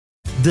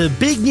The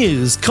Big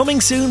News Coming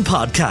Soon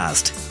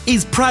podcast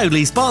is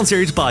proudly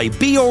sponsored by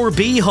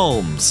B&B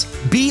Homes.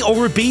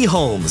 B&B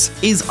Homes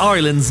is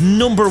Ireland's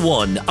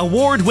 #1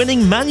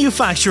 award-winning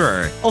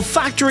manufacturer of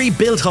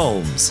factory-built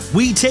homes.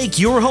 We take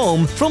your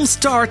home from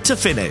start to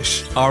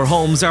finish. Our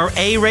homes are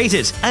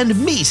A-rated and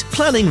meet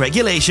planning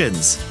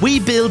regulations. We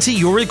build to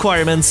your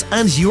requirements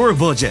and your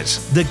budget.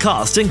 The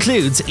cost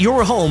includes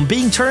your home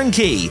being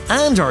turnkey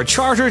and our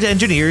chartered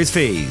engineers'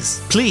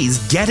 fees. Please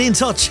get in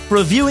touch for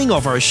a viewing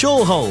of our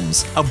show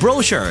homes, a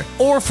brochure,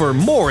 or for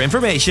more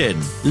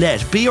information.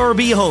 Let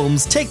B&B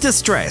Homes take the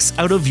stress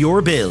out of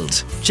your build.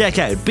 Check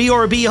out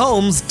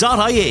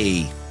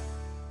brbhomes.ie.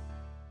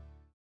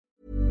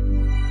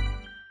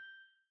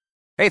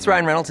 Hey, it's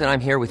Ryan Reynolds, and I'm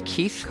here with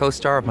Keith,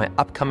 co-star of my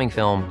upcoming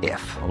film,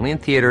 If, only in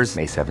theaters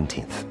May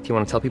 17th. Do you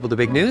want to tell people the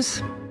big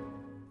news?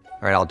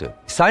 All right, I'll do it.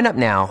 Sign up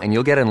now and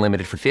you'll get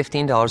unlimited for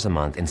 $15 a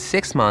month and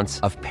 6 months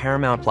of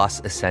Paramount Plus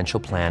Essential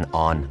Plan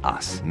on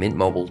us.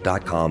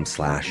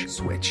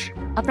 MintMobile.com/switch.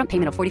 Upfront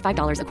payment of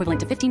 $45 equivalent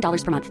to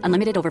 $15 per month.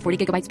 Unlimited over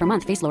 40 gigabytes per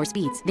month. Face lower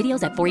speeds.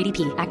 Videos at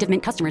 480p. Active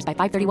Mint customers by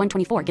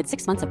 531.24 get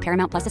 6 months of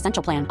Paramount Plus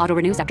Essential Plan. Auto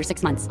renews after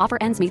 6 months. Offer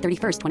ends May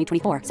 31st,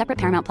 2024. Separate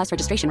Paramount Plus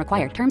registration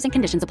required. Terms and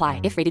conditions apply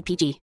if rated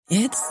PG.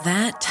 It's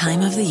that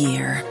time of the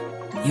year.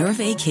 Your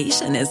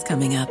vacation is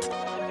coming up.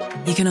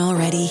 You can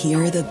already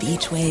hear the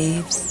beach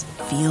waves,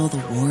 feel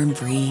the warm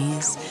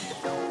breeze,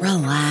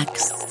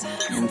 relax,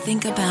 and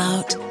think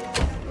about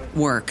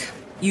work.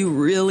 You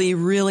really,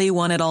 really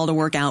want it all to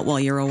work out while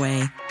you're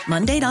away.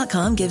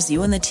 Monday.com gives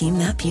you and the team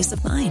that peace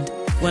of mind.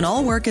 When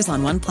all work is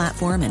on one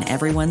platform and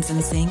everyone's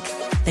in sync,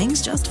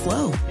 things just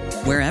flow.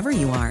 Wherever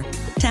you are,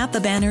 tap the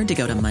banner to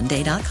go to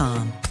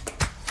Monday.com.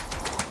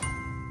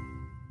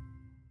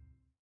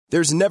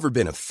 There's never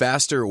been a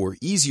faster or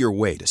easier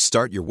way to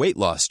start your weight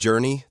loss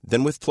journey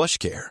than with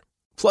PlushCare.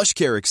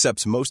 PlushCare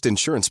accepts most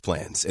insurance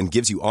plans and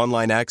gives you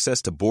online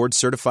access to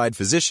board-certified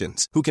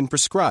physicians who can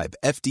prescribe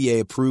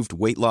FDA-approved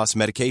weight loss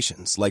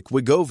medications like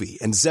Wegovy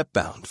and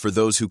Zepbound for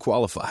those who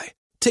qualify.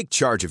 Take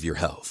charge of your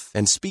health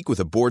and speak with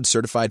a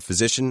board-certified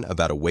physician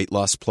about a weight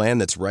loss plan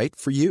that's right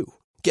for you.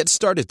 Get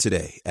started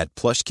today at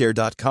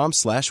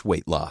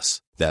plushcare.com/weight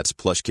loss. That's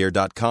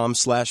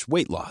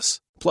plushcare.com/weight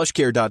loss.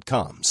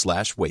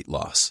 plushcare.com/weight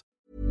loss.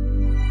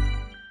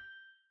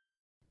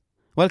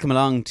 Welcome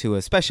along to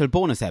a special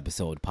bonus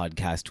episode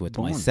podcast with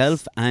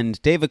myself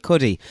and David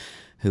Cuddy,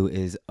 who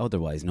is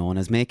otherwise known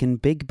as Making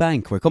Big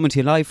Bank. We're coming to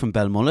you live from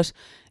Belmullet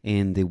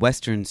in the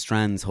Western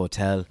Strands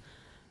Hotel,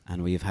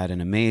 and we've had an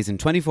amazing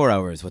 24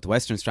 hours with the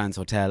Western Strands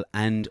Hotel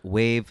and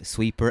Wave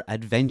Sweeper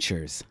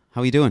Adventures.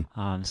 How are you doing?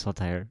 Oh, I'm so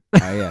tired.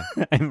 Are you?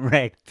 I'm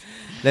wrecked.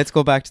 Let's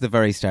go back to the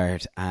very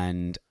start.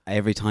 And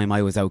every time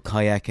I was out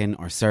kayaking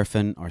or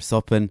surfing or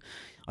supping,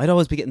 I'd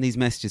always be getting these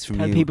messages from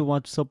you. Tell people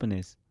what supping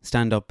is.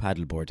 Stand-up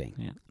paddleboarding.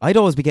 Yeah. I'd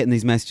always be getting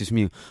these messages from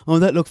you. Oh,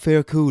 that looked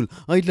fair cool.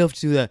 I'd love to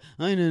do that.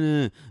 No,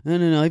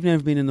 I've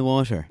never been in the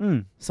water.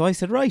 So I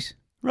said, right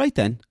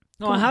then.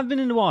 No, I have been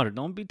in the water.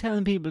 Don't be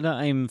telling people that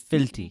I'm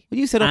filthy. Well,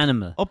 you said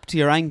animal. Up to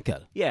your ankle.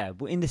 Yeah,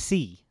 but in the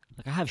sea.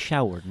 Like, I have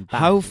showered and bathed.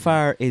 How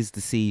far is the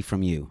sea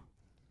from you?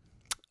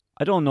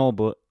 I don't know,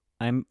 but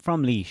I'm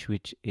from Laois,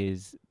 which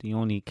is the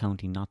only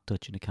county not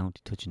touching the county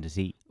touching the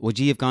sea. Would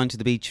you have gone to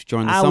the beach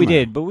during the summer? We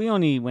did, but we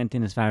only went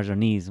in as far as our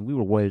knees, and we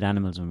were wild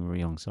animals when we were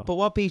young. So. But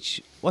what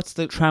beach? What's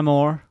the...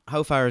 Tramore.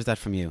 How far is that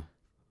from you?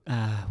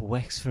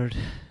 Wexford.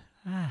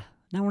 An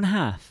hour and a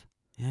half.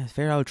 Yeah,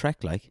 fair old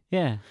trek, like.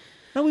 Yeah.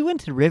 No, we went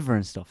to the river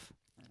and stuff.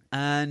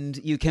 And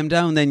you came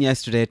down then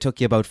yesterday. It took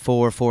you about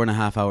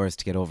 4.5 hours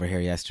to get over here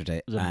yesterday.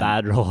 It was a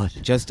bad road.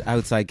 Just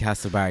outside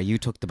Castlebar. You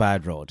took the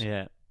bad road.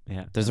 Yeah.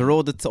 There's a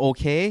road that's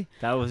okay.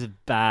 That was a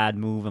bad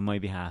move on my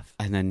behalf.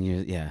 And then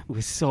it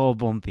was so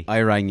bumpy. I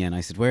rang you and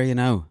I said, where are you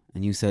now?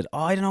 And you said,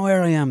 I don't know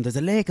where I am. There's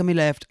a lake on my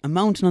left, a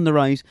mountain on the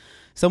right,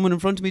 someone in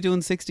front of me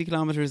doing 60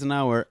 kilometres an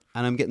hour,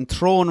 and I'm getting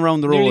thrown around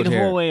the road Nearly the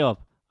here. whole way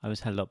up. I was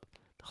held up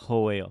the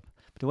whole way up.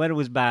 But the weather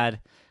was bad.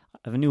 I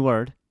have a new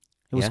word.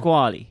 It was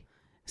squally.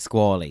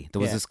 Squally.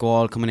 There was a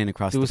squall coming in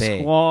across the bay. There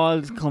was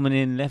squalls coming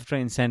in left,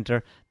 right and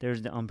centre.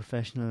 There's the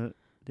unprofessional.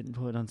 Didn't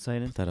put it on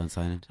silent. Put that on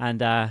silent. And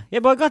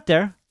but I got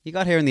there. You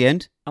got here in the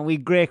end. And we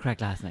great crack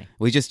last night.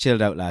 We just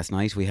chilled out last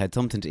night. We had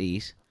something to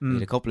eat. We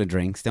had a couple of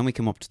drinks. Then we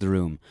came up to the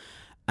room.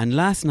 And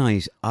last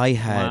night I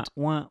had...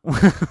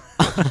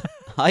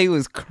 I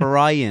was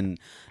crying,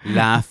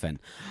 laughing.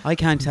 I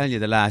can't tell you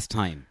the last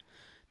time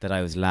that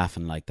I was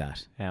laughing like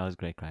that. Yeah, it was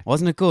great crack.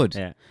 Wasn't it good?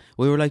 Yeah.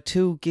 We were like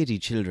two giddy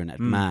children at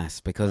mass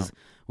because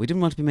we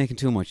didn't want to be making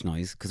too much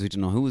noise because we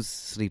didn't know who was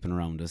sleeping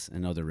around us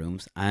in other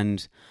rooms.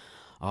 And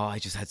I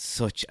just had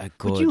such a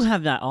good... But you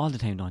have that all the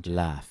time, don't you?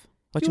 Laugh.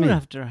 What do you mean?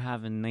 After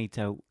having nights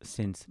out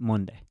since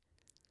Monday.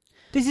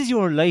 This is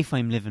your life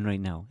I'm living right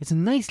now. It's a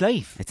nice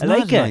life. It's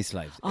not a nice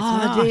life. It's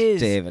not, it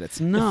is. David. It's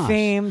not. The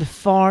fame, the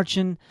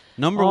fortune.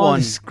 Number all one.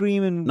 The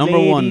screaming Number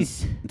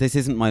ladies. one, this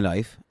isn't my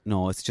life.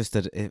 No, it's just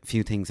that a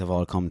few things have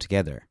all come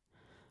together.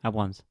 At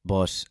once.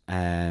 But...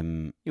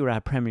 you were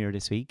at premiere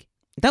this week.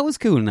 That was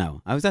cool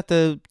now. I was at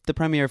the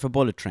premiere for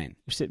Bullet Train.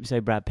 You're sitting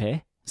beside Brad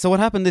Pitt. So what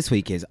happened this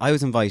week is I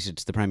was invited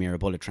to the premiere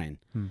of Bullet Train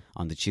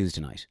on the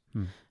Tuesday night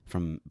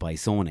by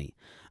Sony,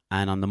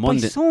 and on the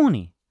Monday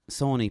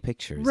Sony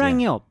Pictures rang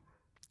you up,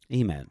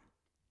 email,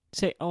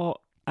 say, "Oh,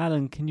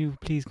 Alan, can you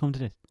please come to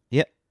this?"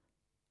 Yeah,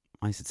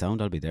 I said,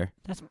 "Sound, I'll be there."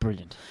 That's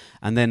brilliant.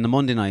 And then the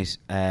Monday night,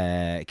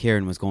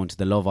 Kieran was going to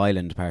the Love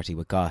Island party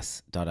with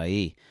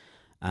Goss.ie,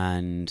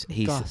 and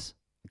he's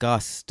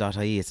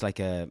Goss.ie. It's like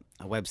a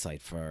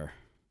website for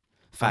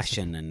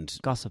fashion and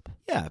gossip.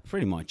 Yeah,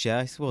 pretty much. Yeah,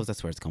 I suppose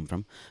that's where it's come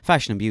from.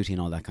 Fashion and beauty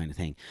and all that kind of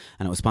thing.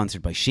 And it was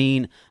sponsored by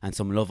Shein, and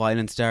some Love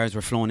Island stars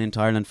were flown into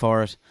Ireland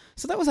for it.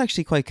 So that was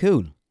actually quite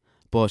cool.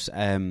 But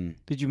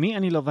did you meet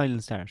any Love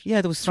Island stars?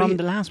 Yeah, there was from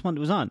the last one that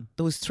was on.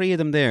 There was 3 of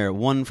them there.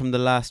 1 from the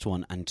last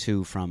one and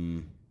 2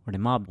 from were they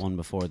mobbed? One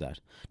before that.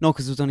 No,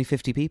 because it was only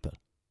 50 people.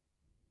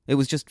 It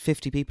was just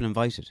 50 people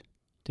invited.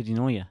 Did he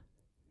know you?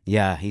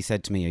 Yeah, he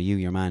said to me, "Are you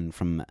your man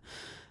from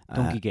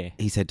Donkeygate?"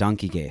 He said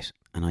Donkeygate.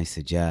 And I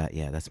said, yeah,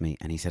 that's me.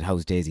 And he said,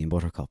 "How's Daisy and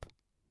Buttercup?"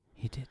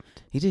 He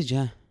didn't. He did,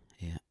 yeah.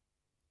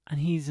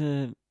 And he's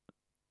a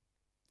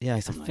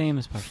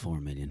famous person. 4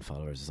 million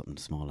followers or something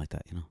small like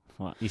that, you know.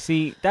 Well, you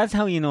see, that's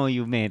how you know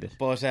you've made it.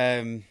 But,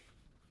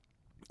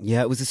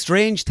 yeah, it was a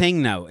strange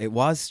thing now. It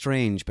was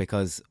strange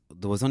because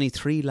there was only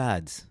 3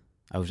 lads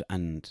out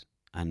and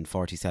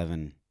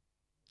 47.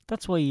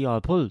 That's why you all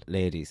pulled.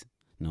 Ladies.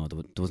 No,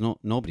 there was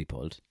nobody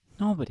pulled.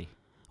 Nobody?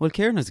 Well,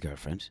 Kieran has a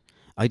girlfriend.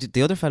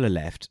 The other fella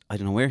left. I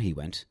don't know where he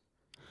went.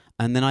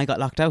 And then I got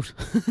locked out.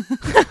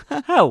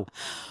 How?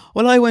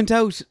 Well, I went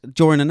out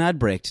during an ad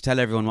break to tell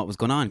everyone what was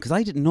going on because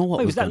I didn't know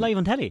what was that live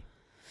on telly?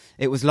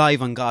 It was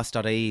live on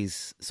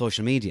Goss.ie's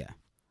social media.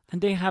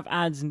 And they have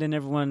ads, and then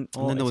everyone,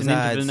 and then there was an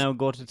ads, interval now,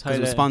 go to the toilet. Because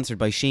it was sponsored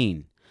by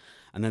Shein.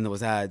 And then there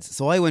was ads.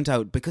 So I went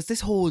out because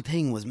this whole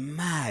thing was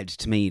mad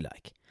to me.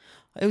 Like,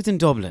 I was in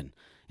Dublin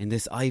in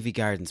this Ivy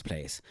Gardens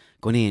place,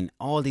 going in,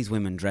 all these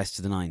women dressed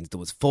to the nines. There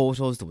was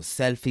photos, there was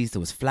selfies, there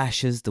was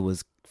flashes, there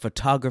was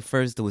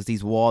photographers, there was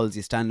these walls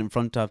you stand in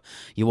front of.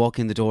 You walk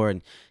in the door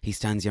and he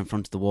stands you in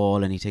front of the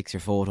wall and he takes your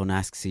photo and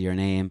asks you your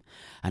name.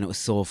 And it was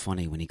so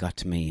funny when he got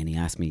to me and he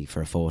asked me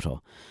for a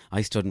photo.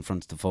 I stood in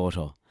front of the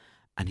photo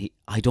and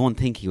I don't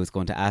think he was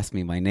going to ask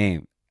me my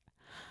name.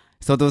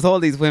 So there was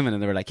all these women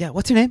and they were like, "Yeah,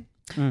 what's your name?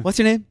 What's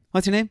your name?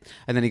 What's your name?"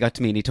 And then he got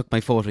to me and he took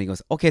my photo and he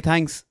goes, "Okay,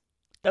 thanks."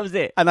 That was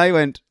it. And I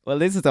went, "Well,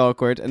 this is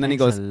awkward." And then he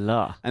goes,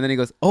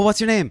 "Oh, what's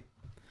your name?"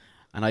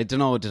 And I don't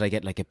know, did I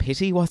get like a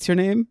pity, "What's your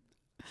name?"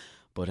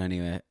 But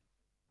anyway,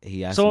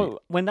 he asked me.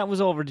 So when that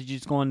was over, did you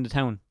just go into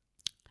town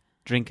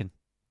drinking?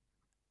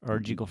 Or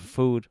did you go for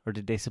food? Or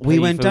did they supply we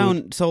you went food?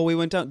 down. So we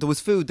went down. There was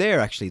food there,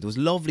 actually. There was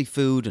lovely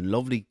food and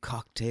lovely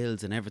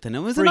cocktails and everything. It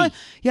was free?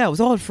 Yeah, it was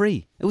all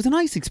free. It was a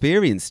nice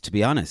experience, to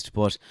be honest.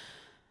 But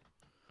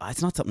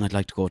it's not something I'd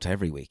like to go to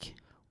every week.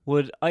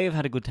 Would I have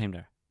had a good time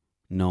there?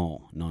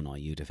 No,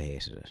 you'd have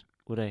hated it.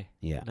 Would I?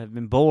 Yeah. Would I have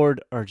been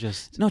bored or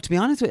just... No, to be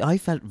honest with you, I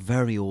felt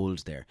very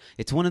old there.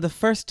 It's one of the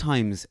first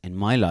times in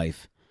my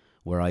life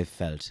where I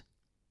felt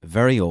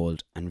very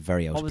old and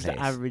very out of place. What was the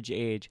average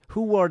age?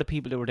 Who were the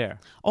people that were there?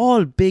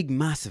 All big,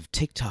 massive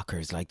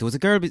TikTokers. Like, there was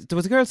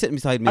a girl sitting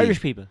beside me.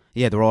 Irish people?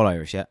 Yeah, they were all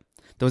Irish, yeah.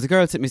 There was a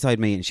girl sitting beside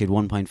me and she had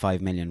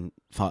 1.5 million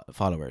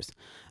followers.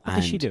 What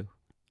does she do?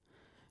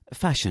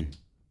 Fashion.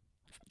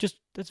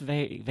 That's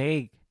very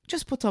vague.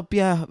 Just puts up,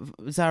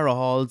 Zara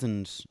hauls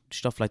and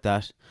stuff like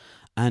that.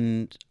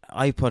 And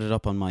I put it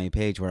up on my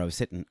page where I was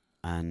sitting,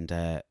 and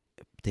the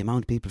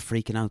amount of people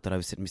freaking out that I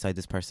was sitting beside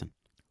this person.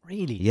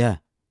 Really? Yeah.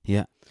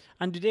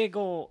 And do they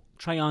go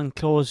try on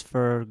clothes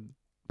for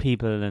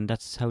people, and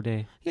that's how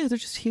they... Yeah, they're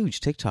just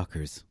huge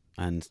TikTokers.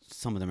 And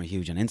some of them are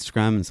huge on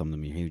Instagram, and some of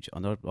them are huge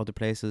on other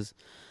places.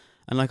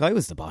 And like, I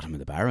was the bottom of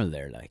the barrel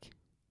there, like,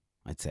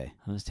 I'd say.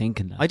 I was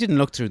thinking that. I didn't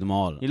look through them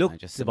all. You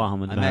looked at the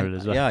bottom of the barrel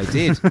as well. Yeah, I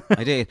did.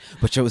 I did.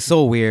 But it was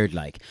so weird,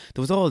 like,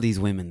 there was all these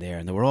women there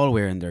and they were all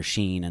wearing their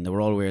Shein and they were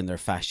all wearing their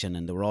fashion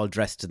and they were all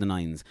dressed to the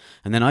nines.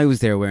 And then I was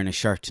there wearing a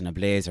shirt and a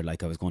blazer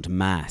like I was going to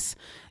mass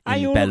in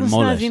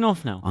Belmullet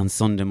enough now? on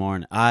Sunday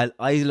morning.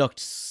 I looked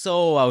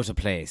so out of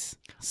place.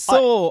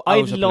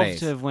 I'd love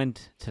to have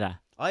went to that.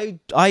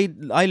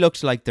 I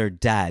looked like their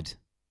dad.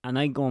 And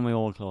I'd go in my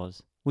old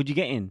clothes. Would you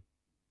get in?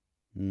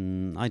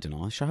 I don't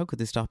know. Sure, how could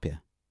they stop you?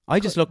 I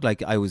just looked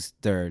like I was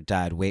their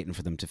dad waiting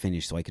for them to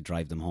finish so I could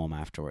drive them home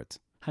afterwards.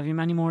 Have you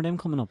many more of them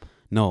coming up?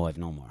 No, I've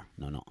no more.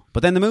 No.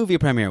 But then the movie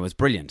premiere was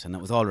brilliant and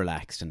it was all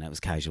relaxed and it was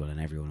casual and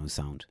everyone was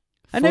sound.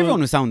 And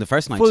everyone was sound the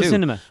first night too. Full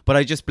cinema? But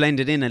I just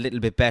blended in a little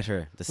bit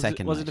better the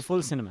second night. Was it the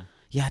full cinema?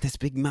 Yeah, this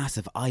big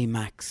massive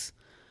IMAX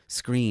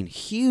screen.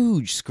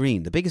 Huge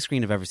screen. The biggest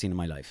screen I've ever seen in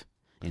my life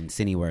in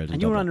Cineworld in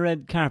And you were Dublin. on the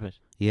red carpet?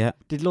 Yeah.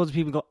 Did loads of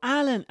people go,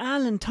 Alan,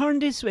 turn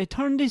this way,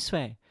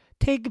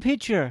 take a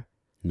picture.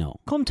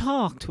 No. Come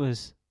talk to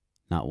us.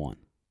 Not one.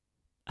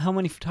 How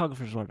many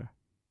photographers were there?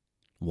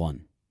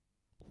 One.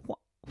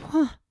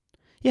 What?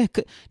 Yeah,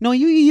 no,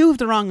 you have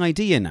the wrong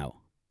idea now.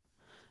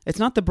 It's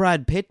not the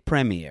Brad Pitt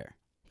premiere.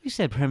 You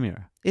said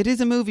premiere. It is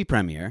a movie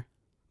premiere,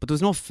 but there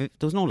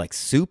was no like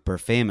super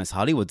famous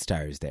Hollywood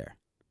stars there.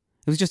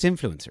 It was just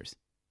influencers.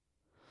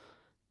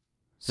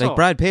 So, like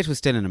Brad Pitt was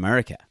still in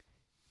America.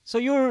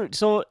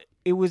 So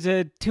it was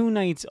 2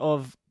 nights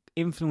of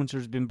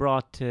influencers being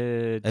brought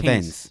to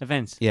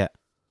events. Yeah.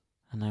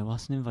 And I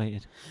wasn't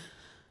invited.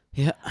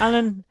 Yeah.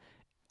 Alan,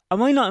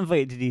 am I not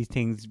invited to these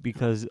things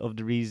because of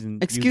the reason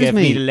Excuse you gave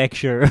me me the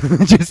lecture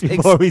just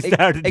before we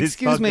started this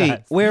Excuse me,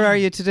 podcast? where are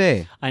you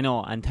today? I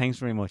know, and thanks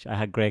very much. I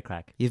had great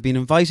crack. You've been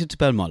invited to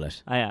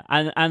Belmullet.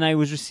 And I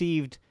was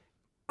received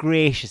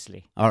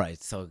graciously. All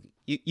right, so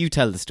you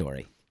tell the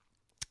story.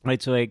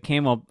 Right, so I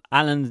came up.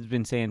 Alan's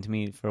been saying to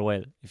me for a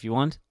while, if you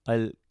want,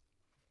 I'll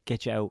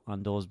get you out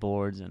on those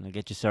boards and I'll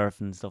get you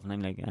surfing and stuff. And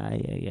I'm like,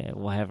 yeah,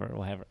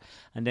 whatever.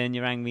 And then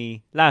you rang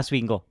me last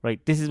week and go,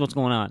 right, this is what's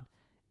going on.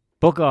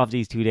 Book off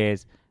these 2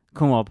 days.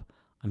 Come up.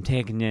 I'm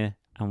taking you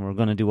and we're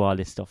going to do all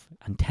this stuff.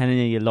 I'm telling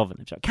you, you're loving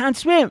it. I can't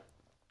swim.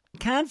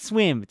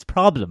 It's a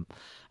problem.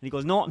 And he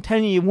goes, no, I'm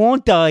telling you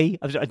won't die.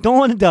 I was like, I don't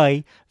want to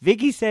die.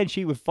 Vicky said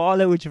she would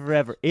fall out with you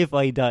forever if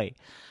I die.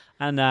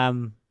 And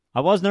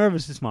I was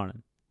nervous this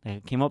morning.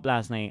 I came up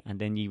last night and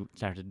then you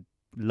started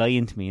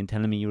lying to me and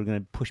telling me you were going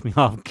to push me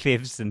off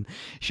cliffs and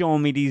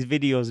showing me these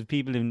videos of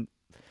people in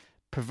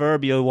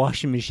proverbial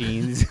washing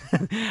machines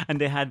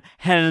and they had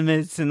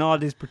helmets and all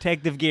this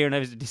protective gear, and I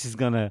was like, this is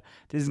gonna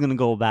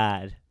go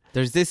bad.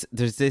 There's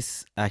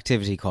this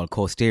activity called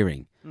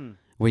coasteering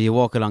where you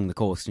walk along the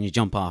coast and you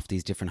jump off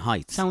these different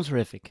heights. Sounds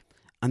horrific.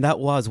 And that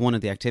was one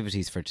of the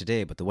activities for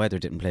today, but the weather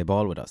didn't play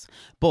ball with us.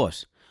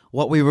 But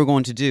what we were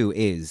going to do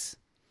is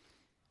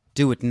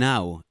do it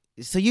now.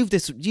 So you've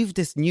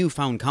this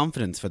newfound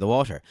confidence for the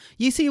water.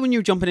 You see when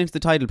you're jumping into the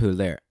tidal pool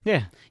there.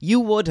 Yeah. You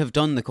would have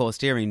done the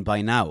coasteering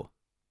by now.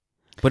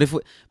 But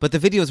the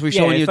videos we're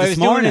showing you this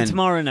morning, doing it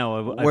tomorrow now,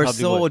 I were probably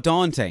so would.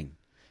 daunting.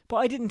 But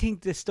I didn't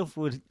think this stuff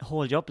would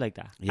hold you up like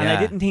that. Yeah. And I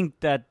didn't think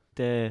that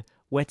the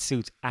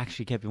wetsuits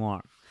actually kept you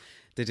warm.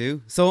 They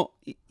do. So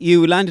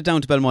you landed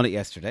down to Belmullet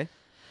yesterday.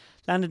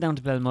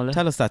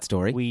 Tell us that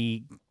story.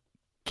 We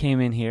came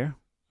in here.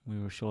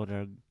 We were showed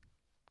our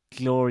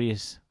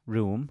glorious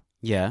room.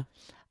 Yeah.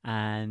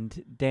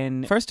 And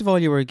then... First of all,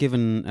 you were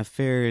given a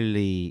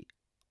fairly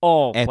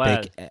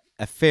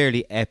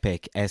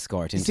epic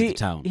escort into the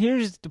town.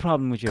 Here's the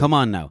problem with you. Come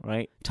on now.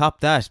 Right? Top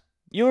that.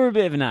 You're a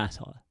bit of an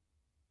asshole.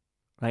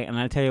 Right? And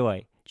I'll tell you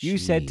why. You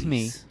said to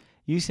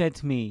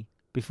me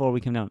before we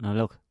came down, now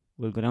look,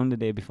 we'll go down the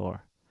day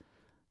before.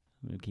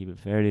 We'll keep it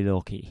fairly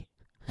low-key.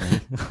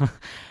 Right?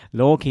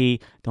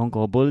 Low-key, don't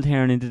go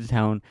bull-tearing into the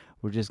town.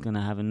 We're just going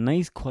to have a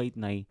nice quiet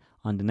night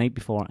on the night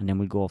before, and then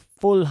we'll go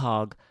full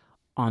hog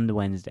on the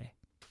Wednesday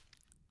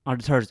or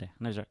the Thursday.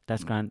 And I was like,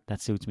 that's grand,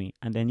 that suits me.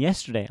 And then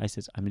yesterday I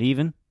says, I'm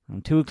leaving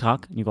around 2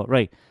 o'clock, and you go,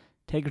 right,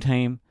 take your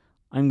time,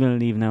 I'm going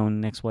to leave now in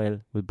the next while,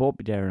 we'll both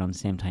be there around the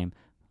same time.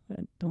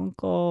 Don't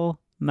go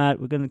mad,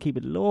 we're going to keep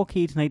it low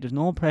key tonight, there's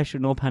no pressure,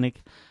 no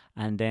panic.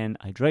 And then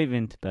I drive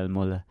into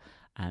Belmullet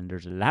and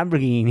there's a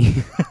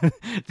Lamborghini.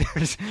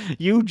 There's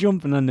you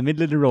jumping on the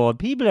middle of the road,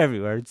 people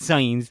everywhere, it's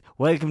signs,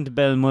 welcome to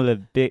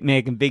Belmullet,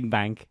 making big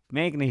bank,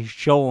 making a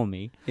show on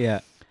me.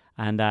 Yeah.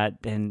 And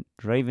then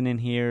driving in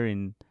here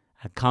in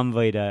a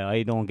convoy that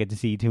I don't get to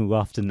see too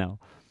often now.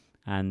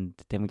 And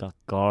then we got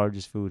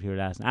gorgeous food here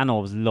last night. I know,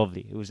 it was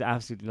lovely. It was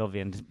absolutely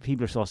lovely. And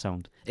people are so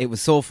sound. It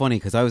was so funny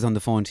because I was on the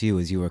phone to you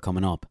as you were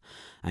coming up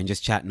and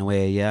just chatting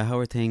away. Yeah, how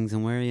are things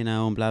and where are you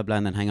now and blah, blah.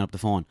 And then hanging up the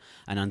phone.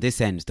 And on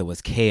this end, there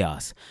was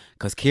chaos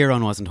because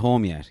Kieran wasn't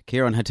home yet.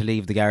 Kieran had to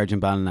leave the garage in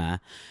Ballina,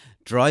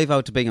 drive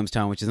out to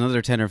Binghamstown, which is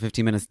another 10 or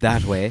 15 minutes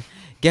that way,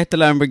 get the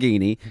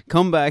Lamborghini,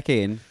 come back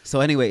in. So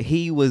anyway,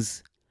 he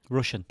was...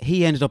 Russian.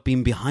 He ended up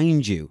being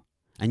behind you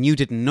and you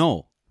didn't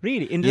know.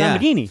 Really? In the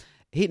Lamborghini?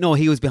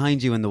 He was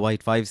behind you in the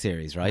White 5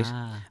 Series, right?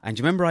 Ah. And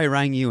do you remember I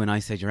rang you and I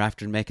said, you're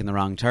after making the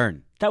wrong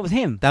turn? That was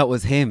him? That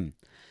was him.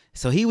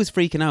 So he was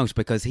freaking out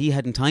because he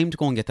hadn't time to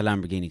go and get the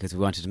Lamborghini because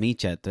we wanted to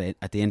meet you at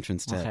the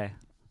entrance to... Okay,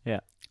 yeah.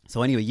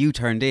 So anyway, you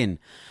turned in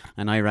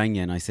and I rang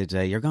you and I said,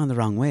 you're going the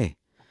wrong way.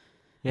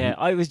 Yeah,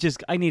 and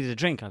I needed a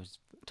drink. I was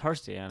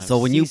thirsty. And so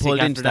when you pulled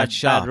into that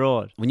shop,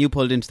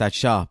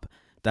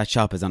 that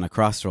shop is on a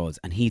crossroads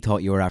and he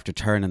thought you were after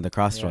turning the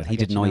crossroads. He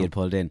didn't know you'd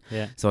pulled in.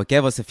 Yeah. So it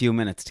gave us a few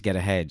minutes to get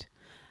ahead.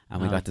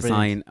 And we got the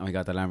sign and we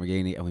got the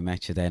Lamborghini and we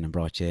met you then and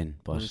brought you in.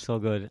 But it was so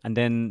good. And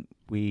then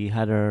we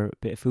had our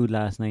bit of food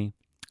last night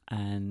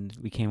and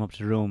we came up to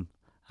the room.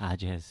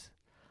 Jez,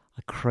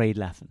 I cried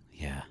laughing.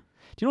 Yeah.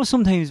 Do you know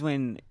sometimes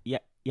when you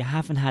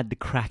haven't had the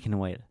crack in a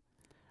while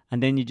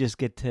and then you just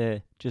get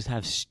to just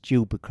have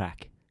stupid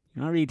crack.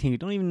 You're not really thinking, you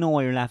don't even know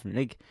why you're laughing.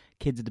 Like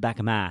kids at the back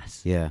of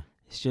mass. Yeah.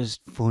 It's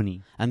just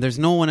funny. And there's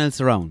no one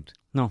else around.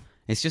 No.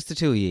 It's just the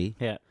two of you.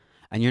 Yeah.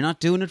 And you're not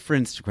doing it for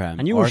Instagram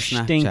and you or were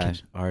Snapchat stinking.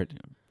 or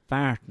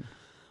farting.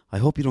 I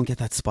hope you don't get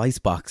that spice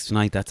box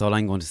tonight. That's all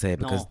I'm going to say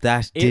because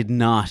that did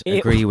not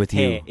agree with you.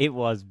 Hey, it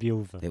was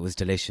beautiful. It was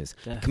delicious.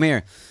 Come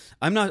here.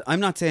 I'm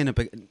not saying it,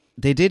 but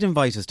they did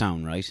invite us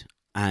down, right?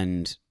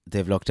 And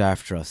they've looked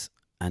after us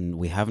and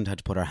we haven't had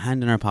to put our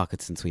hand in our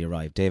pocket since we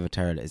arrived. David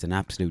Terrell is an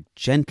absolute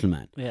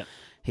gentleman. Yeah.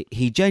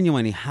 He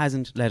genuinely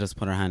hasn't let us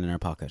put our hand in our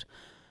pocket.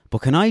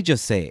 But can I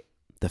just say,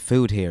 the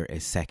food here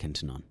is second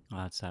to none. Oh,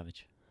 that's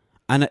savage.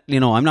 And,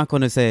 I'm not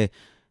going to say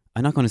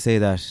I'm not going to say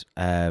that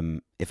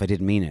if I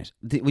didn't mean it.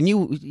 When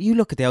you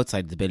look at the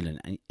outside of the building,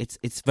 and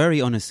it's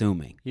very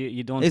unassuming.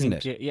 You don't isn't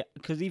think, it? Yeah,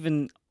 because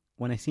even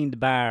when I seen the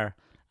bar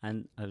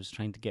and I was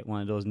trying to get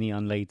one of those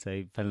neon lights,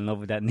 I fell in love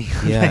with that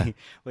neon light.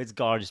 Well, it's a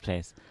gorgeous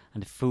place,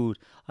 and the food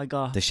I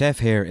got. The chef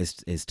here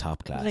is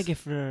top class. What did I get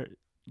for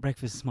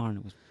breakfast this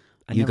morning?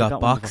 You got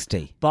box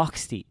tea.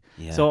 Box tea.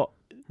 Yeah. So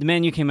the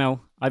menu came out.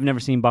 I've never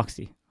seen box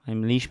tea.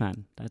 I'm a leash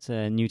man. That's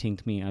a new thing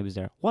to me. I was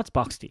there. What's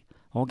box tea?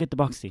 I'll get the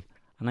box tea.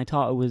 And I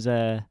thought it was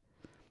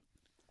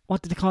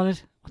what did they call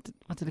it?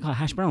 What did they call it?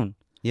 Hash brown.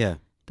 Yeah.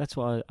 That's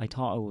what I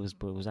thought it was,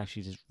 but it was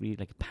actually just really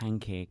like a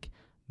pancake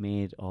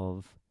made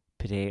of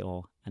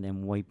potato and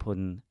then white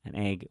pudding and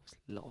egg. It was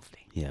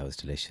lovely. Yeah, it was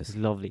delicious. It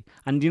was lovely.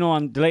 And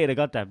I'm delighted I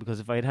got that, because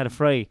if I had had a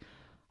fry,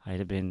 I'd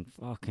have been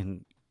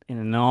fucking in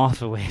an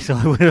awful way. So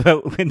I would have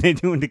out when they're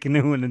doing the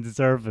canoeing and the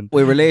surfing.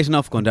 We were late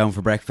enough going down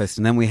for breakfast,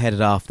 and then we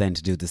headed off then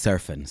to do the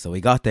surfing. So we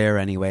got there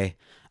anyway.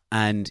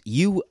 And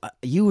you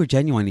were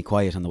genuinely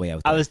quiet on the way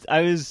out there.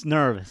 I was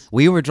nervous.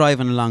 We were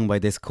driving along by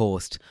this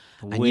coast,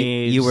 and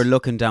Waves. you were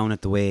looking down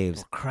at the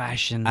waves,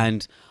 Crashing.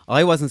 and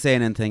I wasn't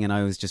saying anything, and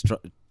I was just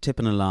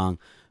tipping along.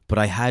 But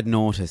I had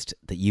noticed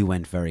that you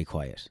went very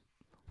quiet.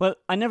 Well,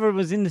 I never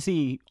was in the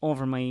sea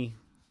over my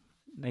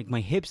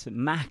hips at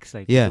max,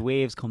 with Yeah. the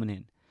waves coming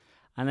in,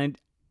 and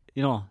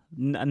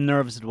I'm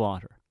nervous of the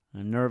water.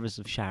 I'm nervous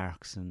of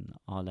sharks and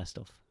all that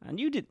stuff. And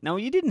you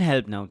didn't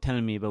help now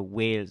telling me about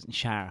whales and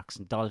sharks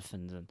and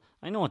dolphins, and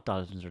I know what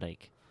dolphins are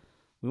like.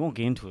 We won't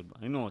get into it,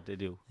 but I know what they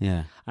do.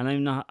 Yeah.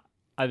 And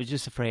I was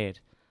just afraid.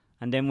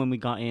 And then when we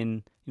got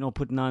in,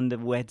 putting on the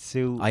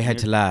wetsuit. I had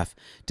to laugh.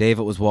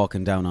 David was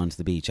walking down onto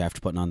the beach after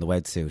putting on the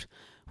wetsuit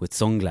with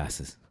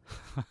sunglasses.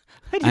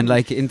 And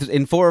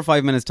in 4 or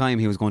 5 minutes' time,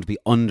 he was going to be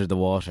under the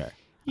water.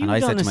 You and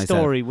I said to myself,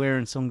 story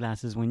wearing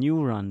sunglasses when you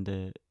were on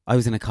the... I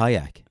was in a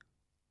kayak.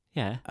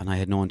 Yeah. And I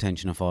had no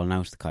intention of falling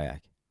out of the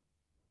kayak.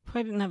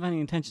 I didn't have any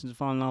intentions of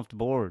falling off the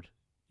board.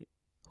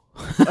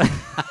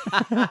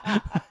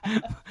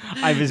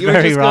 I was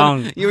very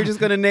wrong. You were just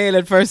going to nail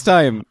it first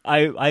time.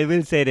 I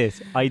will say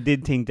this. I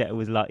did think that it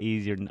was a lot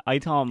easier. I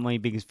thought my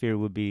biggest fear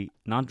would be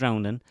not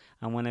drowning.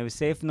 And when I was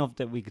safe enough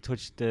that we could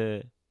touch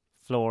the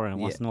floor and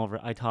it wasn't over,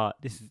 I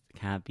thought, this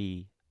can't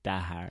be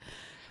that hard.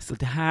 But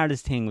the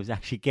hardest thing was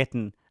actually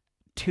getting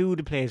to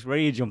the place where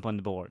you jump on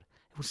the board.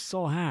 It was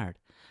so hard.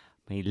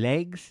 My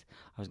legs,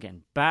 I was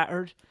getting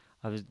battered.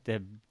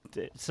 The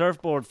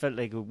surfboard felt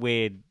like it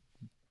weighed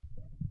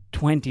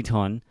 20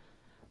 ton.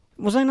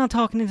 Was I not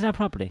talking into that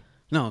properly?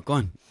 No, go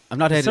on. I'm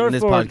not editing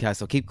this podcast,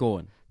 so keep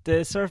going.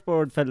 The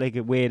surfboard felt like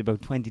it weighed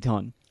about 20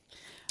 ton.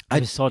 I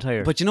was so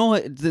tired. But you know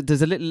what?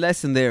 There's a little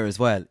lesson there as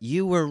well.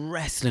 You were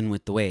wrestling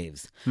with the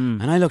waves.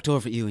 And I looked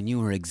over at you and you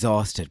were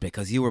exhausted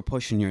because you were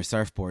pushing your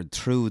surfboard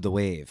through the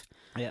wave.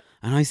 Yeah.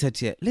 And I said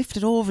to you, lift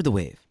it over the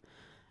wave.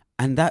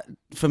 And that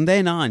from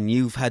then on,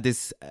 you've had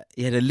this.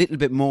 You had a little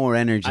bit more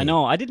energy. I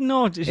know. I didn't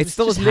know. It's those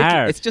just little.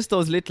 hard. It's just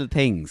those little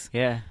things.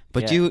 Yeah.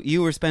 But yeah.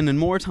 you were spending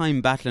more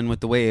time battling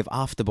with the wave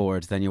off the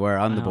board than you were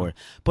on the board.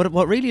 But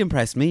what really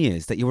impressed me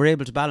is that you were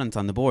able to balance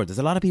on the board. There's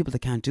a lot of people that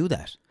can't do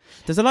that.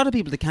 There's a lot of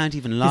people that can't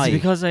even lie. It's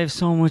because I have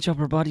so much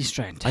upper body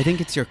strength. I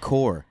think it's your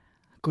core.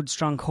 Good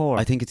strong core.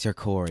 I think it's your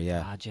core.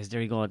 Yeah. Ah, jeez,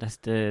 there you go. That's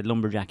the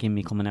lumberjack in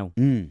me coming out.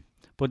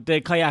 But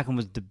the kayaking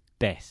was the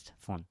best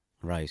fun.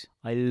 Right.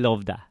 I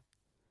loved that.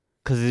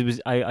 Because it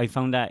was, I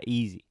found that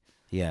easy.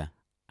 Yeah.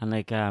 And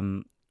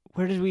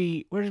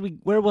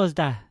where was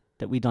that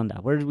we done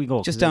that? Where did we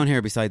go? Just down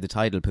here beside the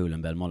tidal pool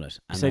in Belmullet.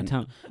 Beside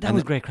town. That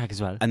was great crack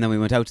as well. And then we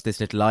went out to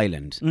this little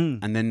island.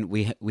 And then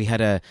we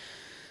had a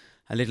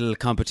little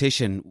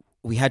competition.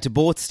 We had to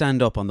both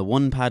stand up on the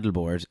one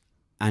paddleboard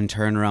and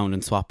turn around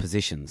and swap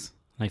positions.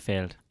 I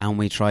failed. And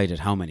we tried it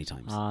how many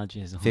times? Ah,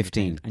 jeez.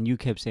 15. And you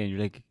kept saying,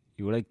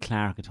 you were like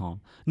Clarke at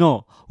home.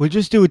 No, we'll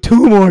just do it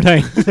 2 more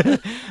times.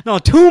 No,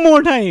 2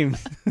 more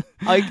times.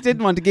 I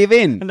didn't want to give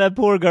in. And that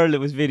poor girl that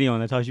was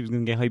videoing, I thought she was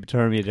going to get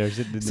hypothermia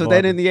there. So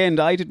then in the end,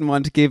 I didn't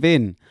want to give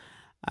in.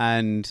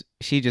 And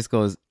she just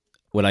goes,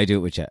 will I do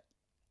it with you?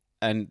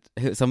 And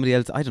somebody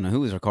else, I don't know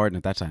who was recording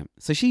at that time.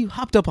 So she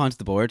hopped up onto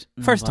the board,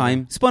 first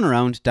time, spun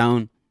around,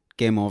 down,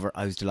 game over.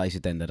 I was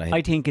delighted then that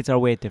I think it's our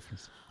weight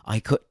difference.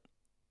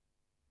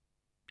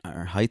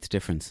 Our height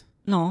difference.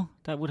 No,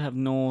 that would have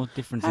no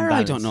difference in balance.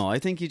 I don't know. I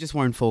think you just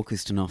weren't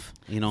focused enough,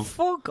 you know.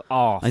 Fuck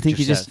off. I think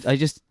yourself. I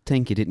just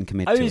think you didn't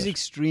commit to it. I was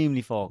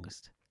extremely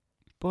focused.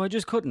 But I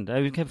just couldn't.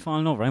 I kept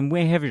falling over. I'm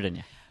way heavier than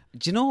you.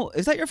 Do you know,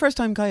 is that your first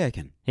time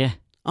kayaking? Yeah.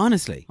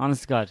 Honestly?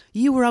 Honest to God.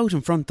 You were out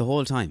in front the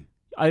whole time.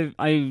 I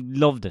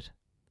loved it.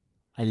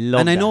 I loved it.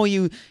 And I know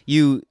you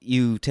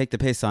take the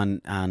piss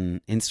on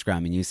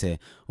Instagram and you say,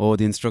 oh,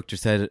 the instructor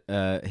said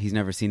he's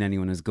never seen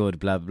anyone as good,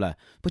 blah, blah, blah.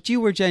 But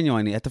you were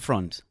genuinely at the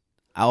front.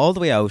 All the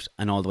way out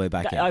and all the way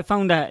back in. I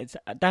found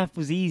that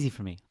was easy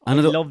for me. I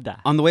loved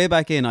that. On the way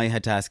back in, I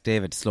had to ask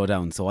David to slow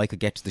down so I could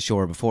get to the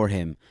shore before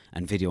him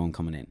and video him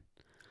coming in.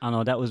 I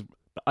know,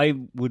 I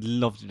would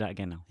love to do that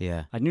again now.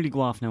 Yeah. I'd nearly go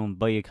off now and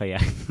buy a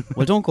kayak.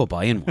 Well, don't go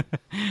buying one.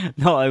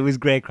 No, it was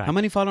great crack. How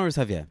many followers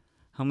have you?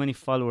 How many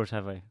followers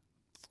have I?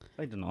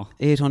 I don't know.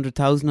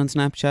 800,000 on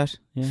Snapchat,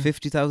 Yeah.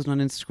 50,000 on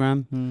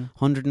Instagram,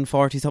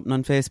 140 something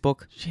on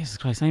Facebook. Jesus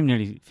Christ, I'm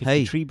nearly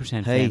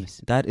 53%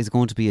 famous. That is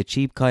going to be a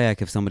cheap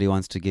kayak if somebody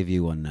wants to give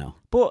you one now.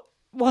 But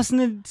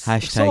wasn't it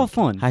Hashtag, so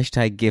fun?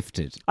 Hashtag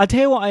gifted. I'll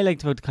tell you what I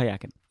liked about the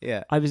kayaking.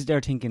 Yeah. I was there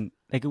thinking,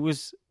 like, it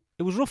was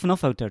rough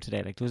enough out there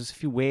today. Like, there was a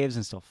few waves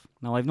and stuff.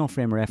 Now, I've no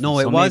frame of reference. No,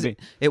 so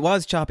it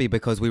was choppy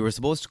because we were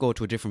supposed to go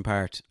to a different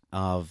part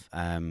of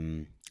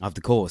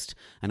the coast,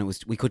 and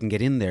we couldn't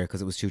get in there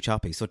because it was too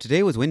choppy. So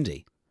today was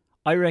windy.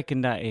 I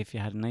reckon that if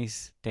you had a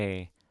nice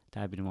day,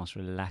 that'd be the most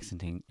relaxing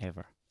thing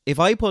ever. If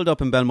I pulled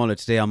up in Belmullet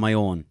today on my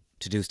own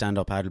to do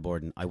stand-up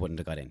paddleboarding, I wouldn't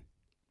have got in.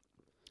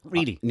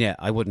 Really? Yeah,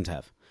 I wouldn't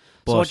have.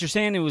 But so what you're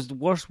saying, it was the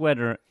worst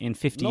weather in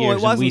 50 No, years it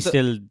and we wasn't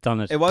still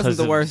done it. it wasn't 'cause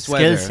the of worst skill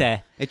weather.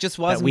 set It just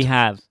that wasn't. we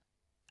have.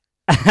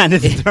 And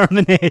its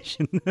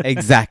determination.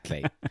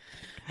 Exactly.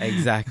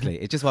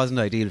 It just wasn't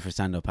ideal for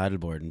stand-up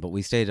paddleboarding, but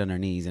we stayed on our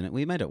knees and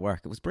we made it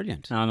work. It was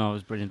brilliant. No, it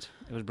was brilliant.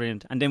 It was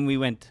brilliant. And then we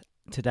went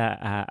to that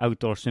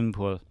outdoor swimming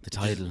pool. The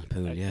tidal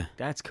pool, yeah.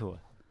 That's cool.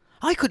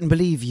 I couldn't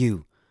believe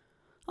you.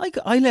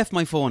 I left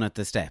my phone at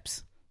the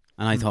steps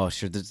and I thought,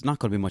 sure, there's not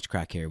going to be much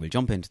crack here. We'll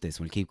jump into this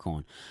and we'll keep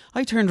going.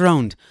 I turned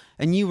around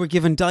and you were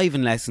giving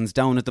diving lessons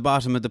down at the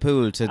bottom of the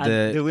pool to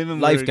the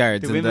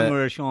lifeguards. The women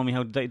were showing me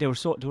how they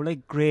were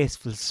like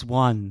graceful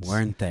swans,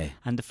 weren't they?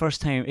 And the first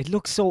time, it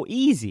looked so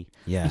easy.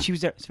 Yeah. And she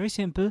was there. It's very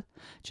simple.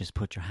 Just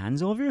put your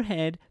hands over your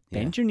head,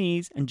 bend your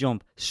knees, and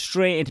jump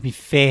straight into my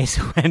face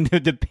when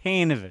the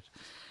pain of it.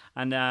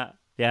 And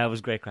it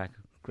was great crack.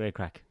 Great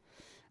crack.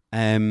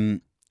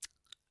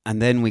 And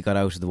then we got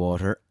out of the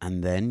water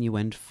and then you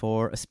went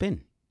for a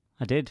spin.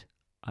 I did.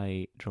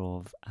 I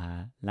drove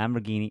a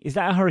Lamborghini. Is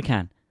that a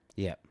Huracan?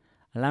 Yeah.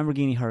 A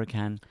Lamborghini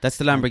Huracan. That's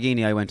the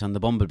Lamborghini I went on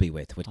the Bumblebee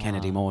with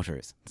Kennedy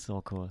Motors.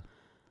 So cool.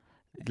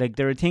 Like,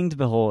 they're a thing to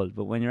behold,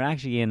 but when you're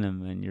actually in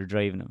them and you're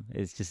driving them,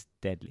 it's just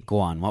deadly. Go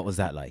on, what was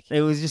that like?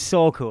 It was just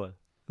so cool.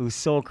 It was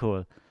so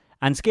cool.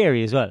 And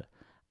scary as well.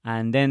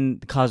 And then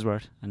the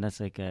Cosworth, and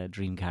that's like a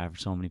dream car for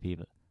so many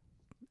people.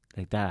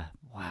 Like that.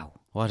 Wow.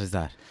 What is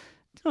that?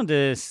 You know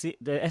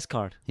the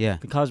Escort? Yeah.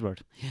 The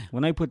Cosworth. Yeah.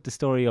 When I put the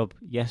story up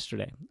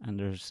yesterday, and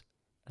there's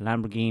a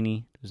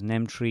Lamborghini, there was an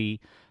M3,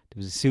 there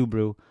was a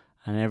Subaru,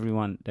 and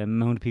the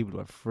amount of people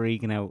were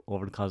freaking out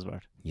over the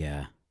Cosworth.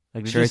 Yeah.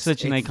 Like, it's just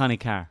such an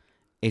iconic car.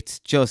 It's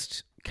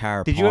just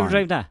car Did porn, you ever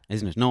drive that?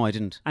 Isn't it? No, I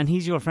didn't. And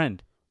he's your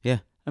friend. Yeah.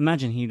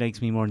 Imagine he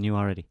likes me more than you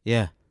already.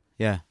 Yeah.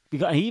 Yeah.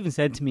 Because he even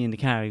said to me in the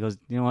car, he goes,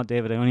 you know what,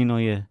 David, I only know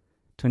you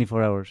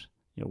 24 hours.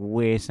 You're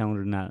way sounder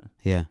than that.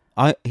 Yeah.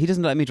 He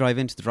doesn't let me drive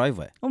into the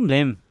driveway. I don't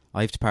blame him.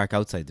 I have to park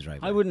outside the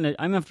driveway. I wouldn't.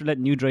 I'm after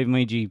letting you drive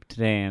my Jeep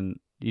today and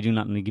you do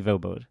nothing to give out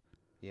about it.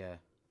 Yeah.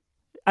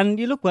 And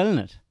you look well in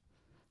it.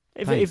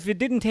 Thanks. If it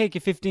didn't take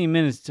you 15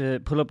 minutes to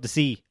pull up the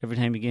sea every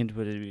time you get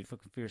into it, it'd be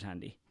fucking fierce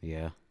handy.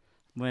 Yeah.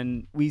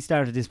 When we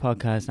started this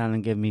podcast,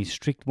 Alan gave me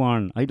strict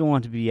warning. I don't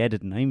want to be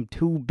editing. I'm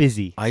too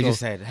busy. I just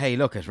said, hey,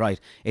 look it, right.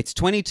 It's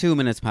 22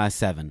 minutes past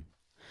 7.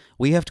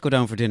 We have to go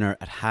down for dinner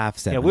at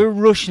 7:30. Yeah, we're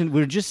rushing.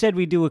 We just said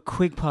we'd do a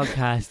quick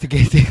podcast to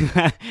get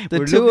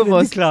the two of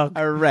us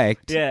are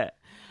wrecked. Yeah.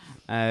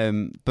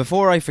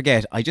 Before I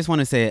forget, I just want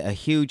to say a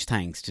huge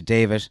thanks to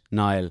David,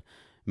 Niall,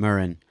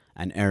 Murren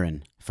and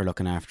Erin for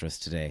looking after us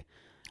today.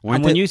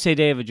 And when you say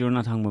David, you're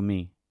not talking about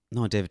me.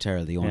 No, David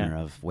Terrell, the owner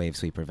of Wave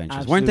Sweeper Ventures.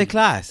 Absolute, weren't they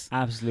class?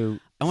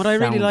 Absolute. And what I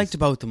really liked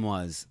about them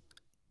was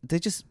they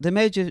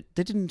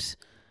didn't,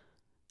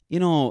 you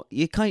know,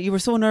 you were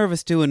so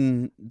nervous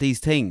doing these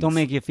things. Don't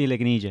make you feel like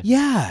an idiot.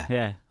 Yeah.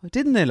 Yeah.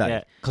 Didn't they, like?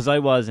 Yeah, because I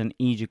was an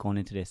idiot going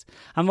into this.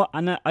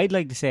 And I'd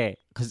like to say,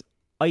 because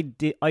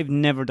I've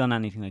never done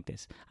anything like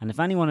this. And if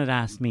anyone had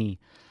asked me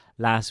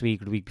last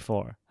week or the week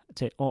before, I'd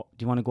say, oh,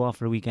 do you want to go off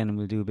for a weekend and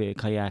we'll do a bit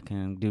of kayaking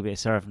and do a bit of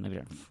surfing? I'd be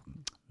like,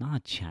 not a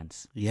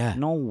chance. Yeah.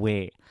 No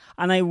way.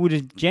 And I would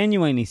have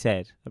genuinely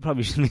said, I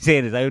probably shouldn't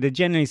say this, I would have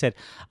genuinely said,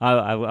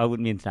 I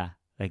wouldn't be into that.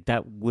 Like,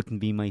 that wouldn't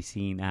be my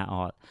scene at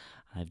all.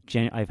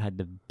 I've had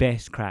the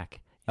best crack.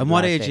 And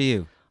what age are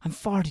you? I'm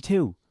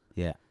 42.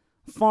 Yeah.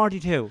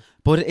 42.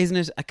 But isn't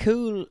it a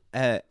cool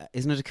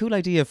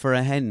idea for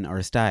a hen or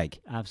a stag?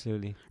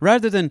 Absolutely.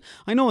 Rather than,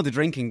 I know the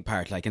drinking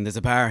part, like, and there's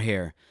a bar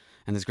here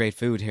and there's great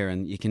food here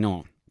and you can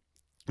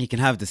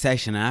have the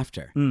session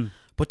after.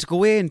 But to go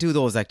away and do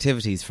those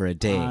activities for a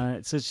day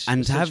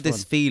and to have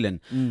this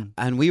feeling.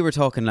 And we were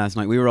talking last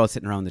night, we were all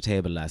sitting around the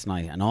table last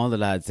night and all the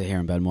lads here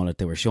in Belmullet,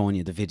 they were showing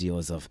you the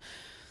videos of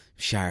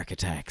shark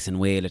attacks and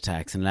whale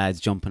attacks and lads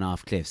jumping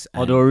off cliffs.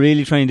 Oh, they were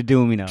really trying to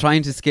do me now.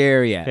 Trying to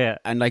scare you. Yeah.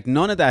 And like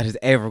none of that is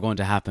ever going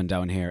to happen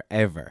down here,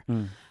 ever.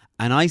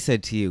 And I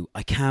said to you,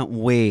 I can't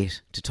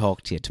wait to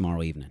talk to you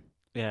tomorrow evening.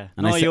 Yeah.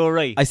 And no, you're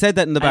right. I said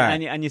that in the bar.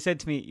 And you said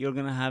to me, you're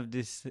going to have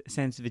this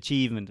sense of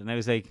achievement. And I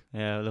was like,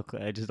 yeah, look,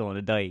 I just don't want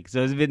to die. Because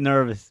I was a bit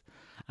nervous.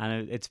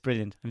 And it's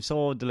brilliant. I'm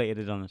so delighted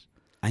I've done it.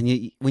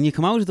 And when you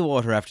come out of the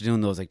water after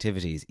doing those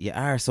activities, you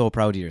are so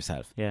proud of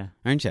yourself. Yeah.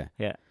 Aren't you?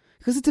 Yeah.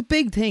 Because it's a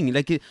big thing.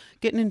 Like,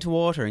 getting into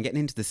water and getting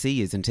into the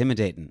sea is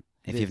intimidating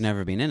if you've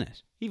never been in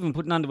it. Even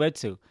putting on the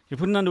wetsuit. You're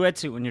putting on the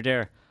wetsuit when you're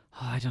there.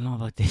 Oh, I don't know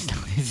about this.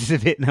 This is a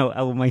bit now out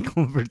of my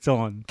comfort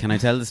zone. Can I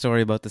tell the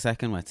story about the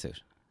second wetsuit?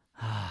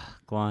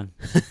 Go on.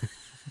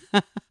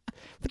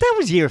 But that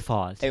was your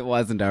fault. It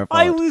wasn't our fault.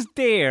 I was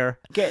there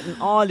getting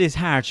all this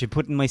hardship,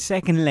 putting my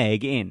second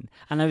leg in,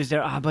 and I was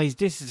there, boys,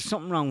 there's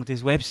something wrong with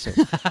this wetsuit.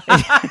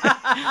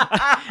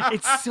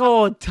 It's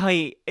so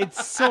tight.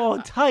 It's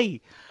so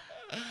tight.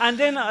 And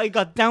then I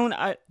got down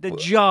at the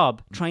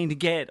job trying to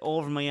get it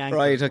over my ankle.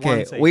 Right,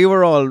 okay. We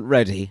were all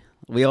ready.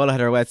 We all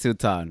had our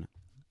wetsuits on.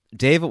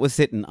 David was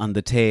sitting on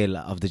the tail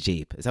of the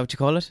Jeep. Is that what you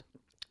call it?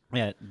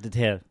 Yeah, the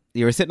tail.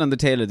 You were sitting on the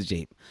tail of the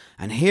Jeep.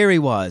 And here he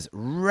was,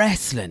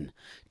 wrestling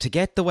to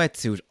get the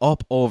wetsuit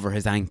up over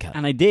his ankle.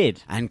 And I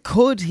did. And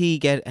could he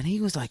get... And he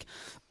was like...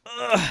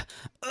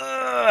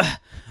 And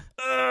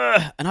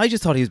I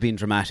just thought he was being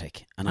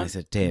dramatic. And I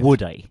said, Dave...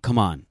 Would I? Come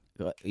on.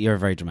 You're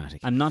very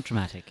dramatic. I'm not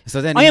dramatic.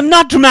 So then I am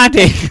not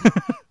dramatic!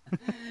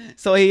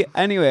 So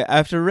anyway,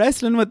 after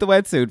wrestling with the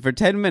wetsuit for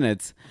 10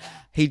 minutes,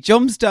 he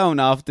jumps down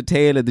off the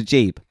tail of the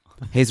Jeep.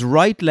 His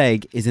right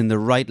leg is in the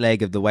right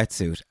leg of the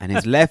wetsuit, and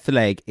his left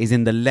leg is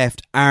in the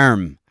left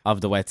arm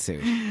of the wetsuit.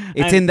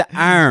 It's in the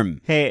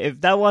arm. Hey,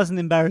 if that wasn't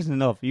embarrassing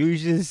enough, you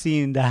should have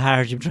seen the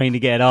hardship trying to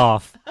get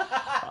off.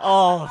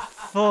 Oh,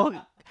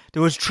 fuck.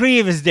 There was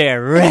 3 of us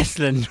there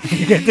wrestling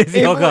to get this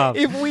yoke off.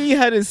 If we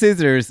had a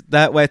scissors,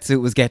 that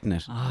wetsuit was getting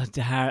it. Oh,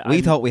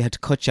 we thought we had to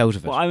cut you out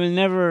of it. Well, I will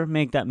never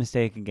make that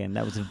mistake again.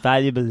 That was a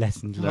valuable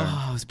lesson to learn.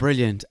 Oh, it was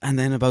brilliant. And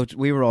then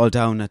we were all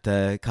down at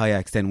the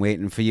kayaks then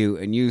waiting for you,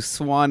 and you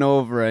swan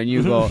over and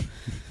you go,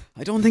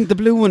 I don't think the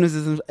blue one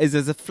is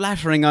as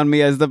flattering on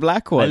me as the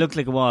black one. I looked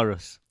like a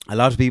walrus. A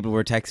lot of people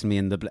were texting me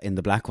in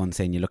the black one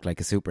saying you look like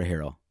a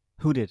superhero.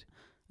 Who did?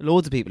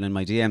 Loads of people in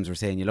my DMs were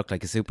saying you look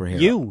like a superhero.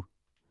 You?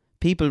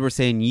 People were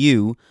saying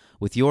you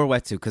with your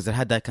wetsuit because it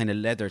had that kind of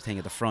leather thing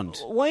at the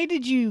front. Why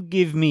did you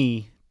give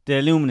me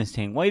the luminous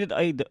thing? Why did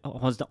I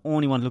was the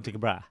only one who looked like a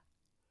bra?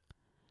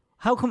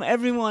 How come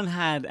everyone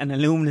had an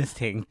luminous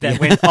thing that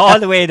went all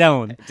the way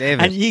down,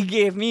 David, and you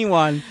gave me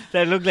one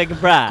that looked like a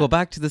bra? Go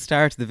back to the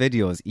start of the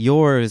videos.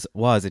 Yours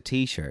was a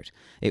t-shirt.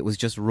 It was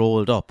just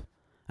rolled up,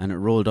 and it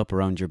rolled up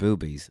around your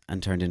boobies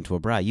and turned into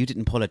a bra. You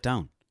didn't pull it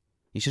down.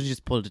 You should have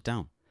just pulled it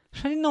down.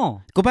 I didn't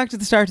know. Go back to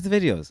the start of the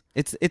videos.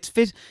 It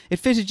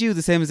fitted you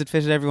the same as it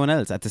fitted everyone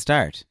else at the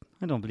start.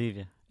 I don't believe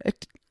you.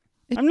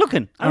 I'm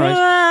looking. All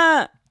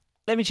right.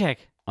 Let me check.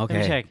 Okay.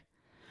 Let me check.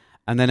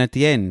 And then at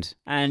the end...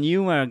 And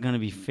you are going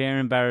to be fair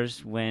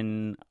embarrassed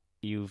when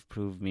you've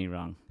proved me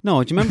wrong.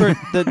 No, do you remember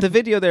the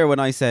video there when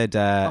I said...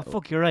 oh,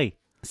 fuck, you're right.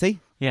 See?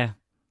 Yeah.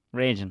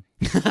 Raging.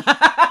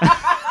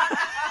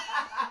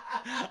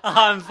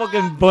 I'm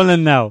fucking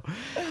bulling now.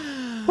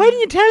 Why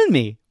didn't you tell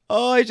me?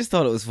 Oh, I just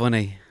thought it was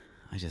funny.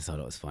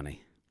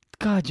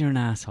 God, you're an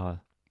asshole.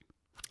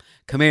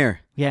 Come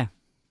here. Yeah.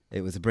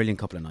 It was a brilliant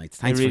couple of nights.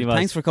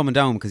 Thanks for coming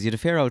down because you had a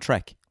fair old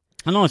trek.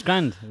 I know, it's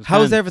grand.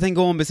 How's everything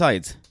going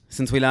besides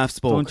since we last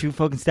spoke? Don't you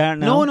fucking start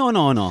now.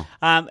 No.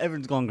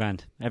 Everything's going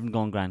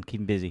grand.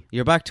 Keeping busy.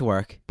 You're back to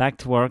work.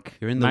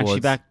 You're in the I'm woods.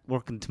 actually back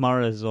working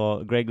tomorrow,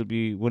 so Greg will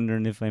be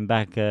wondering if I'm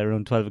back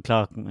around 12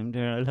 o'clock. I'm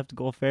there. I'll have to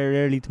go fair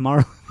early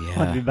tomorrow.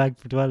 Yeah. I'll be back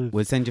for 12.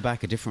 We'll send you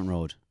back a different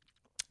road.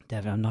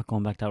 David, I'm not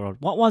going back that road.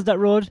 What was that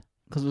road?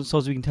 Because so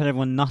we can tell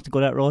everyone not to go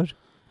that road.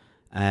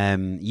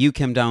 You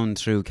came down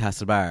through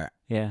Castlebar.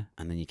 Yeah.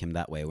 And then you came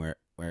that way where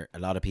a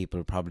lot of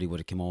people probably would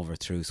have come over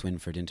through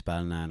Swinford into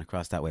Ballina and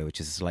across that way, which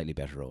is a slightly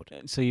better road.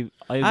 So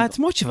it's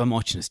much of a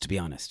muchness, to be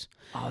honest.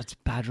 Oh, it's a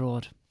bad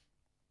road.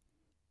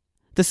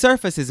 The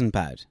surface isn't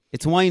bad.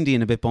 It's windy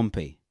and a bit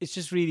bumpy. It's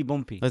just really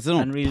bumpy. There's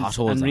no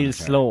potholes and on real it,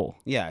 slow.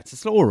 Yeah, it's a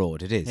slow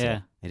road. It is.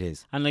 Yeah. It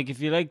is. And like if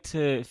you like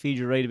to feed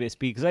your ride a bit of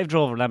speed, because I've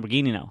drove a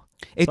Lamborghini now,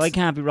 so I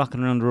can't be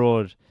rocking around the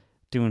road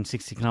doing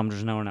 60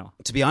 kilometres an hour now.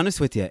 To be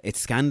honest with you, it's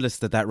scandalous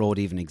that road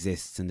even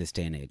exists in this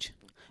day and age.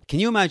 Can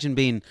you imagine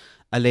being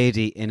a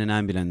lady in an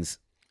ambulance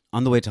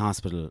on the way to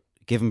hospital,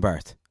 giving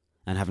birth,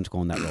 and having to go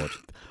on that road?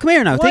 Come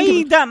here now.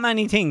 Why that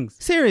many things?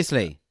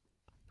 Seriously.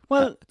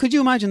 Well, could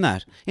you imagine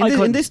that?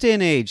 In this day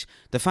and age,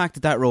 the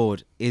fact that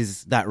road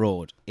is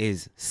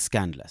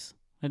scandalous.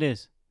 It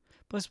is.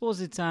 But I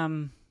suppose it's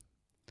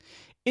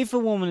if a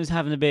woman is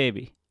having a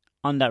baby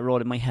on that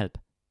road, it might help.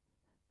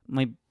 It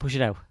might push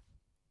it out.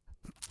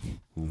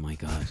 Oh my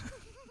God.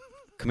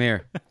 Come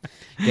here.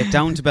 Get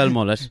down to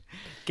Belmullet.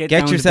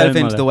 Get yourself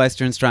into the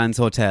Western Strands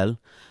Hotel.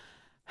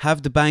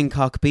 Have the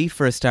Bangkok beef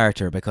for a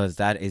starter because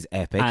that is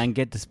epic. And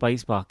get the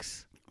spice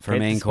box for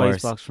main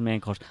course.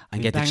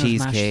 And get the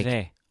cheesecake.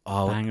 Today.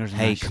 Oh, bangers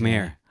hey, mash come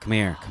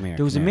today. here.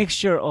 There was a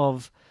mixture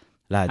of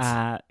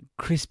lads,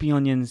 crispy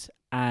onions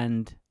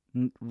and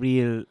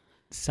real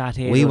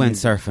satay. We went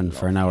surfing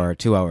for an hour,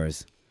 2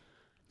 hours.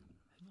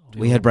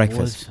 We had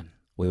breakfast.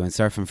 We went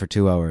surfing for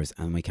 2 hours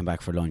and we came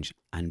back for lunch.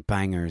 And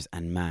bangers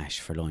and mash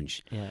for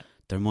lunch. Yeah.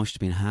 There must have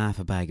been half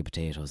a bag of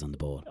potatoes on the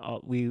bowl.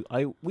 We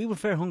were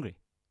fair hungry.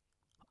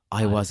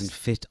 I wasn't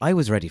fit. I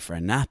was ready for a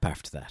nap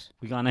after that.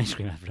 We got an ice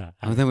cream after that.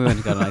 And then we went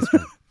and got an ice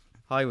cream.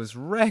 I was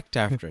wrecked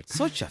after it.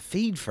 Such a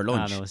feed for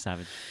lunch. No,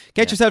 savage.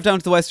 Get yourself down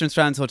to the Western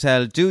Strands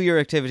Hotel. Do your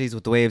activities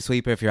with the Wave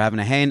Sweeper if you're having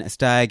a hen, a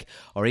stag,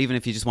 or even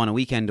if you just want a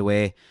weekend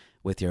away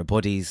with your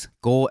buddies.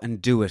 Go and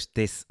do it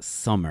this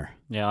summer.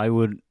 Yeah, I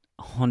would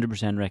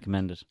 100%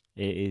 recommend it.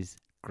 It is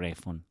great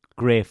fun.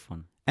 Great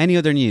fun. Any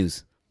other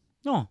news?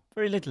 No,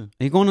 very little.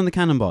 Are you going on the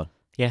Cannonball?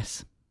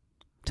 Yes.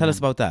 Tell us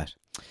about that.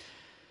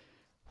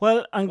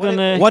 Well,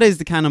 What is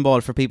the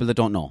Cannonball for people that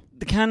don't know?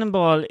 The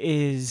Cannonball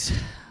is...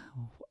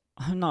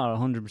 I'm not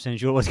 100%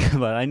 sure what's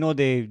going on. I know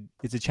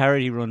it's a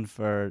charity run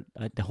for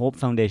the Hope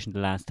Foundation the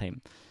last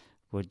time.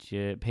 But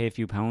you pay a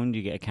few pounds,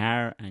 you get a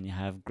car, and you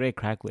have great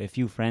crack with a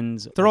few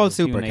friends. They're all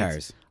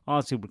supercars.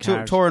 All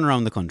supercars. Touring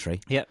around the country.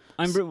 Yeah,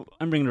 I'm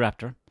bringing the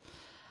Raptor.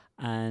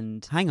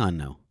 And hang on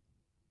now.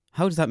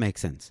 How does that make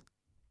sense?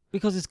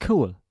 Because it's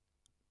cool.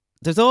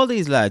 There's all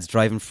these lads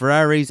driving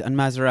Ferraris and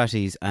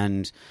Maseratis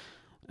and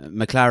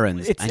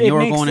McLarens, and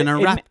you're going in a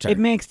Raptor. It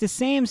makes the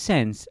same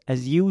sense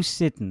as you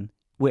sitting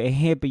with a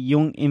heap of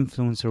young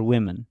influencer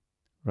women,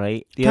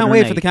 right? Can't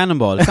wait for the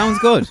Cannonball. It sounds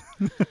good.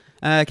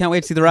 Can't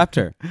wait to see the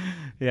Raptor.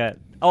 Yeah.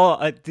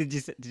 Oh, did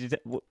you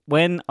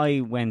when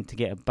I went to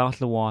get a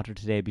bottle of water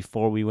today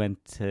before we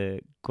went to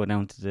go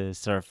down to the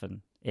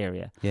surfing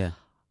area? Yeah.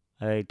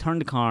 I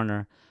turned the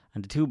corner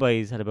and the two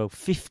boys had about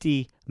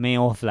 50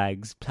 Mayo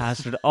flags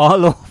plastered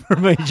all over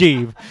my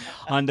Jeep,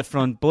 on the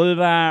front bull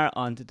bar,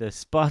 onto the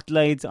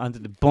spotlights, onto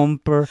the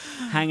bumper,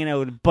 hanging out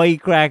with the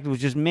bike rack. There was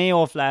just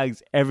Mayo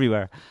flags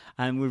everywhere.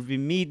 And we've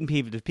been meeting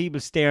people. There's people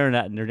staring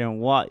at it and they're going,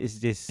 what is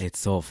this? It's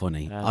so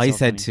funny. I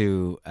said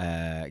to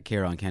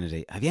Ciarán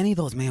Kennedy, have you any of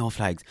those Mayo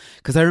flags?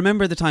 Because I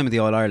remember the time of the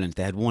All-Ireland,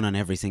 they had one on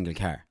every single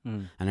car.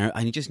 And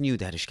I just knew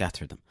they had to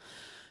scatter them.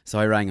 So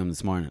I rang him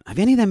this morning. Have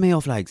you any of them Mayo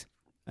flags?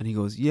 And he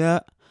goes, yeah.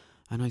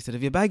 And I said,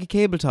 have you a bag of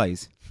cable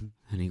ties?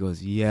 And he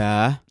goes,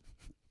 yeah.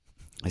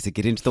 I said,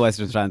 get into the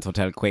Western Strands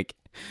Hotel quick.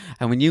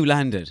 And when you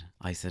landed,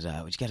 I said,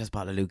 would you get us a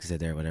bottle of Lucas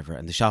there, whatever?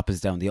 And the shop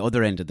is down the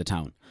other end of the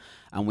town.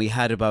 And we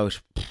had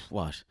about,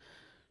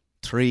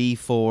 3,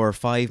 4,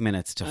 5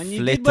 minutes to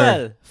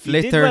flitter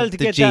to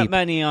get Jeep. that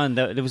many on.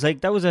 That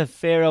was a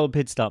fair old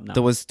pit stop now.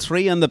 There was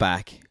 3 on the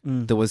back.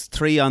 There was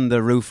 3 on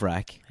the roof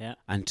rack. Yeah.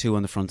 And 2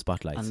 on the front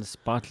spotlights. On the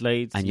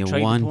spotlights. And you tried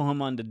to put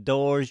them on the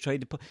doors. You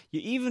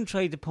even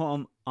tried to put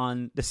them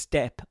on the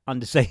step on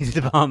the side of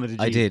the bottom of the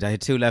Jeep. I did. I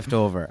had 2 left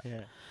over.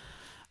 Yeah.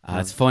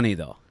 It's funny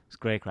though. It's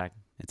great crack.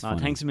 It's funny.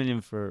 Thanks a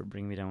million for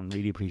bringing me down.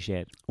 Really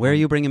appreciate it. Where are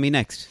you bringing me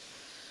next?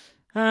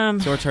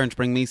 It's your turn to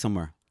bring me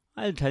somewhere.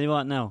 I'll tell you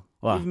what now.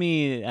 What? Give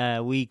me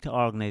a week to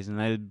organise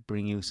and I'll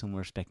bring you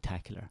somewhere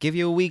spectacular. Give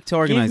you a week to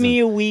organise? Give me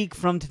a week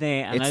from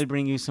today and I'll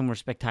bring you somewhere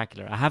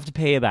spectacular. I have to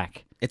pay you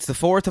back. It's the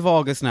 4th of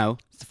August now.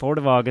 It's the 4th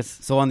of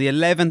August. So on the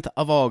 11th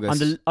of August. On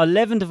the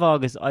 11th of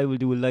August, I will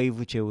do a live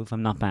with you if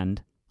I'm not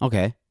banned.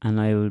 Okay. And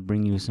I will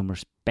bring you somewhere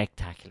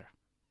spectacular.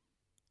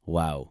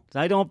 Wow.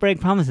 I don't break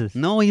promises.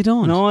 No, you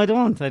don't. No, I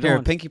don't.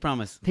 Here, pinky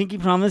promise. Pinky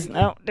promise.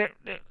 No,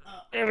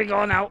 there we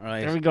go now.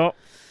 Right. There we go.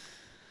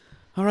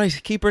 All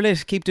right, keep her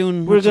lit. Keep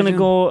doing. We're going to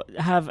go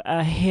have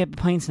a heap of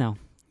pints now.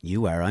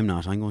 You are. I'm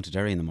not. I'm going to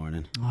Derry in the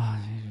morning. Oh,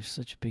 you're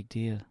such a big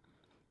deal.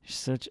 You're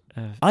such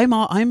a...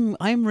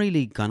 I'm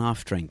really gone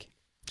off drink,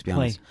 to be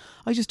honest.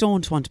 Why? I just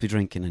don't want to be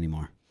drinking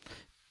anymore.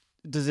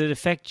 Does it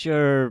affect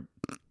your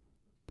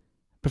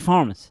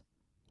performance?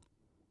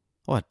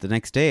 What, the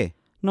next day?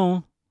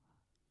 No.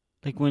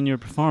 Like when you're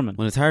performing.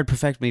 Well, it's hard to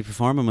perfect me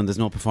performing when there's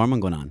no performing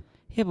going on.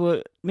 Yeah,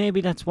 but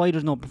maybe that's why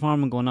there's no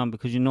performing going on,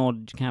 because you know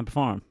that you can't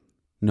perform.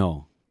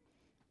 No.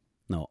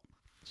 Are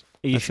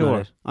you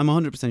sure? I'm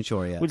 100%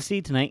 sure, yeah. We'll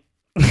see tonight.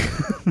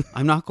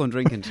 I'm not going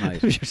drinking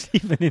tonight. You're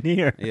sleeping in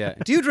here. Yeah.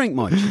 Do you drink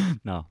much?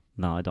 No,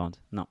 I don't.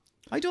 No.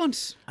 I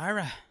don't.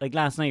 Like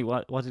last night,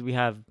 what did we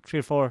have?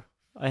 3 or 4?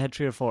 I had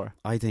 3 or 4.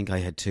 I think I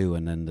had 2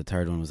 and then the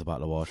third one was a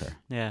bottle of water.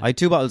 Yeah. I had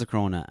 2 bottles of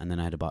Corona and then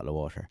I had a bottle of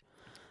water.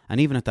 And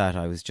even at that,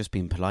 I was just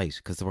being polite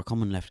because they were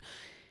coming left.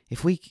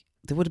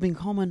 They would have been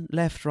coming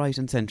left, right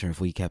and centre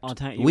if we kept...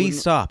 we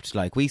stopped.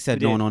 Like, we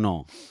said,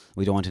 no,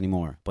 we don't want any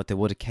more. But they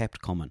would have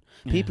kept coming.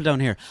 Yeah. People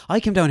down here... I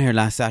came down here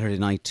last Saturday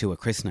night to a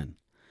christening.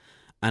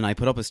 And I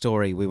put up a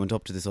story. We went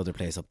up to this other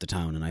place up the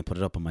town and I put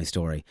it up on my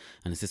story.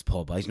 And it's this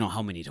pub. I don't know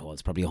how many it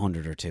was. Probably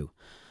 100 or 2.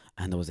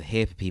 And there was a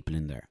heap of people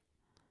in there.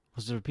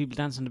 Was there people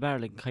dancing on the bar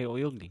like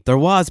Coyote Ugly? There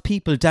was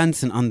people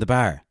dancing on the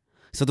bar.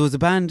 So there was a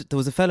band, there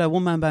was a fella,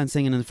 one-man band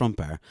singing in the front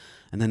bar.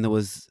 And then there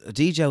was a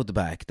DJ out the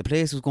back. The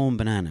place was going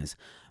bananas.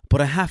 But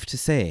I have to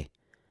say,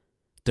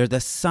 they're the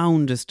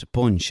soundest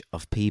bunch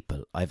of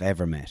people I've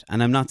ever met.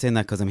 And I'm not saying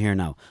that because I'm here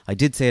now. I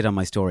did say it on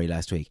my story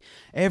last week.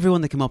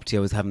 Everyone that came up to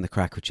you was having the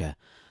crack with you.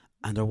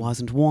 And there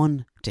wasn't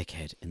one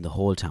dickhead in the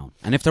whole town.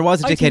 And if there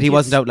was a dickhead, he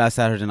wasn't out last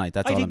Saturday night.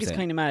 That's all I'm saying. I think it's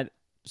kind of mad.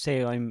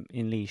 Say I'm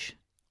in Laois.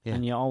 Yeah.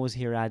 And you always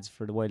hear ads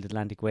for the Wild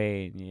Atlantic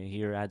Way, and you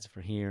hear ads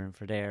for here and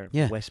for there,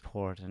 for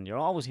Westport, and you're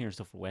always hearing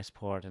stuff for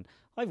Westport. And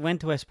I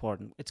went to Westport,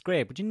 and it's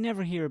great, but you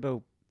never hear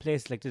about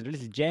places like this. They're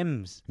little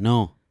gems.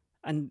 No.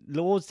 and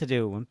loads to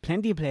do, and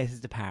plenty of places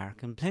to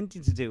park, and plenty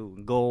to do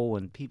and go,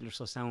 and people are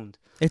so sound.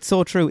 It's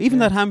so true. Even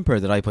that hamper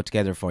that I put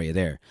together for you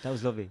there. That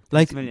was lovely.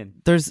 Like, Thanks a million.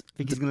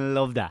 Vicky's going to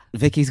love that.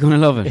 Vicky's going to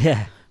love it.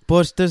 Yeah.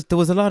 But there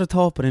was a lot of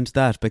thought put into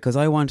that because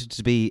I wanted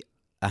to be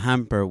a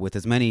hamper with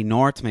as many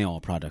North Mayo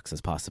products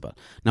as possible.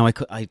 Now,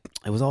 I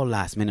was all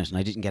last minute and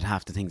I didn't get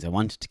half the things I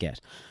wanted to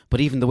get.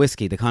 But even the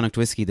whiskey, the Connacht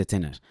whiskey that's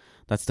in it,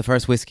 that's the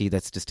first whiskey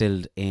that's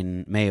distilled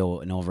in Mayo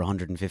in over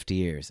 150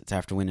 years. It's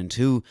after winning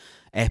 2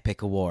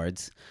 epic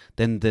awards.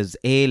 Then there's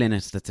ale in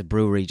it that's a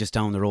brewery just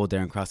down the road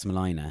there in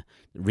Crossmolina,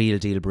 Real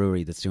Deal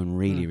Brewery, that's doing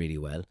really, really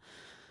well.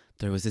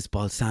 There was this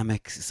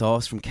balsamic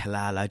sauce from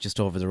Killala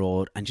just over the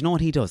road. And you know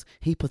what he does?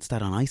 He puts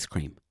that on ice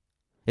cream.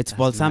 It's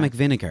balsamic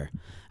vinegar,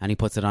 and he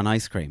puts it on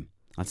ice cream.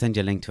 I'll send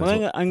you a link to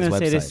it. I'm going to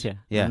say this to you.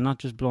 Yeah. I'm not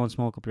just blowing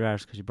smoke up your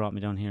arse because you brought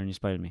me down here and you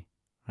spoiled me,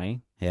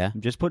 right? Yeah.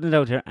 I'm just putting it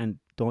out here, and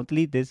don't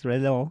delete this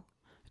right now.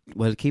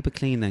 Well, keep it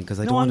clean then, because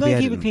I don't I'm want to be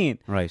going to editing. keep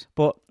it clean. Right.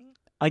 But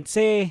I'd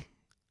say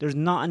there's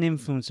not an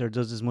influencer that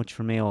does as much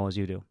for Mayo as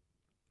you do.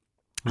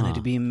 And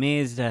I'd be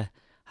amazed at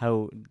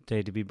how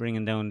they'd be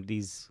bringing down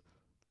these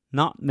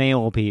not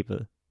Mayo people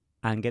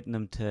and getting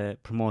them to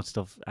promote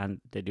stuff, and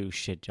they do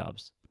shit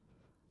jobs.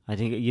 I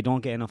think you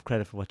don't get enough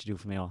credit for what you do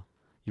for Mayo.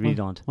 You really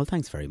don't. Well,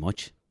 thanks very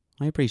much.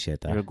 I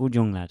appreciate that. You're a good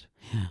young lad.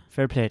 Yeah.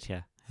 Fair play to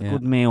you. A Yeah.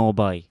 good Mayo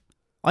boy.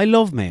 I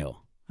love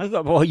Mayo.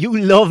 Oh, you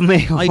love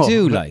Mayo. I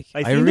do, like.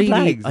 I've seen the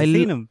flags. I've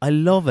seen them. I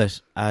love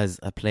it as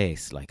a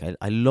place. Like,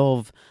 I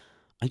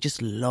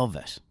just love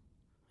it.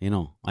 You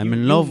know, I'm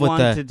in love with You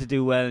wanted to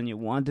do well, and you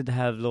wanted to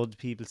have loads of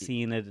people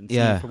seeing it and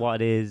seeing it for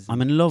what it is.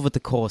 I'm in love with the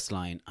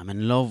coastline. I'm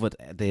in love with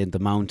the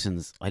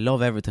mountains. I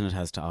love everything it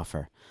has to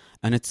offer.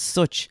 And it's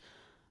such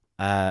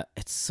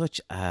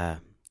a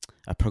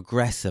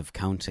progressive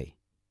county.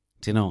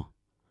 Do you know?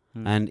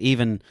 And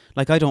even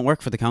like I don't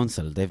work for the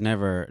council. They've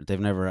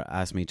never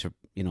asked me to,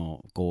 you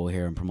know, go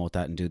here and promote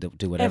that and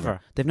do whatever.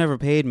 Ever? They've never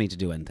paid me to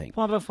do anything.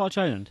 What about Falch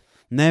Island?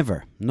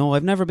 Never. No,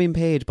 I've never been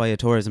paid by a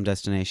tourism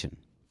destination.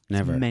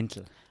 Never. It's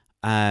mental.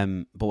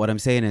 But what I'm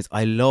saying is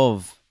I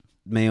love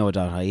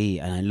Mayo.ie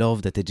and I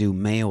love that they do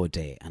Mayo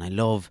Day and I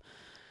love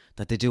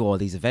that they do all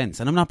these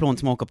events. And I'm not blowing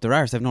smoke up their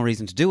arse. I have no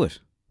reason to do it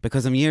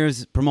because I'm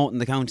years promoting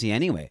the county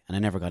anyway and I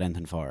never got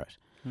anything for it.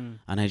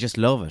 And I just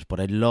love it. But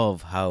I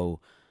love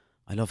how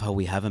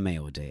we have a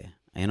Mayo Day,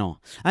 you know.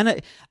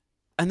 And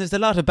there's a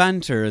lot of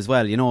banter as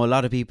well. You know, a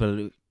lot of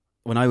people,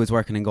 when I was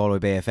working in Galway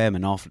Bay FM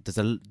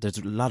there's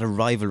a lot of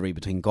rivalry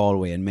between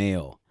Galway and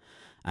Mayo.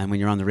 And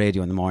when you're on the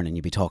radio in the morning,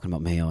 you'd be talking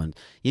about Mayo and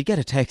you'd get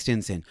a text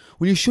in saying,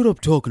 well, you shut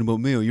up talking about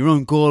Mayo. You're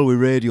on Galway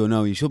radio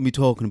now. You shouldn't be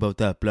talking about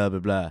that, blah, blah,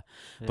 blah.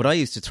 Yeah. But I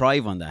used to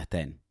thrive on that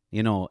then.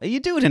 You know, you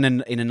do it in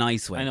a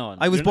nice way. I know.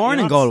 I was born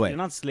in Galway. You're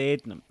not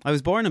slating them. I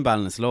was born in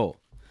Ballinasloe.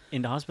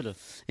 In the hospital?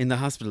 In the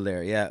hospital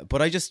there, yeah.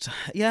 But I just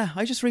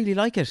really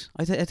like it.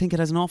 I think it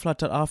has an awful lot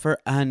to offer.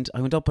 And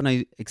I went up and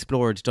I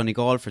explored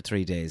Donegal for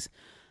 3 days.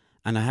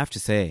 And I have to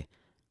say,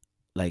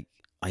 like,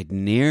 I'd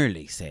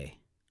nearly say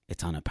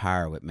it's on a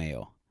par with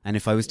Mayo. And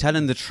if I was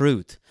telling the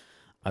truth,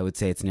 I would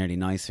say it's nearly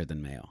nicer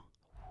than Mayo.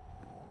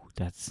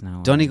 That's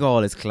now... Donegal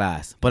is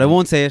class. But I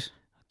won't say it.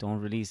 Don't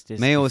release this.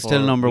 Mayo is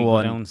still number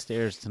one.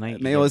 Downstairs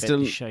tonight. Mayo is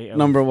still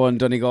number one.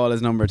 Donegal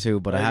is number 2.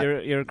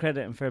 But you're a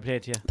credit and fair play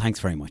to you. Thanks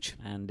very much.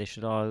 And they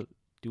should all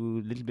do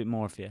a little bit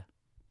more for you,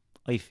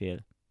 I feel.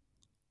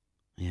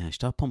 Yeah,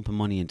 stop pumping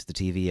money into the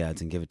TV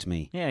ads and give it to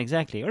me. Yeah,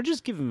 exactly. Or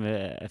just give him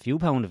a few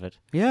pound of it.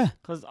 Yeah.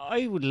 Because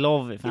I would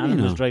love if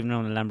Alan was driving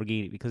around a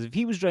Lamborghini. Because if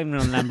he was driving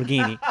around a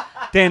Lamborghini,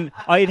 then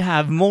I'd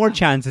have more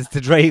chances to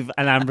drive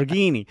a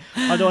Lamborghini.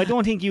 Although I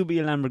don't think you'd be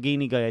a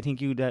Lamborghini guy. I think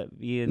you'd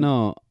be an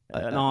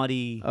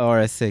Audi. Or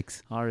a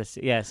 6. Or a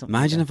 6, yeah.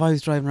 Imagine like if I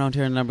was driving around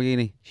here in a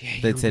Lamborghini. Yeah,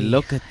 they'd say,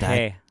 look at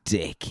that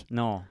dick.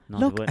 No.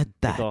 Look at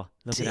that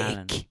Look dick. at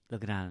Alan.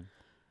 Look at Alan.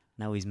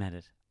 Now he's met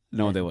it.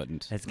 No, they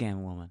wouldn't. Let's get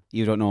him, woman.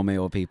 You don't know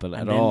Mayo people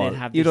at and all. Then they'd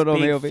have you this don't know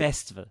big Mayo people.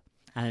 festival.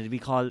 And it'd be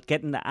called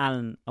Getting the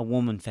Alan a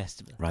Woman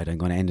Festival. Right, I'm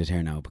going to end it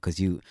here now because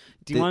you...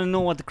 Do you want to know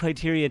what the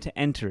criteria to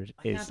enter it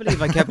is? I can't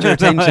believe I kept your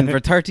attention for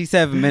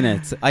 37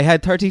 minutes. I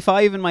had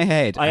 35 in my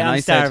head. I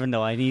am starving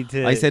though. I need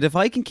to... I said, if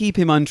I can keep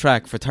him on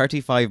track for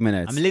 35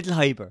 minutes... I'm a little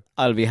hyper.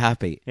 I'll be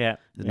happy. Yeah.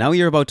 Now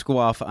you're about to go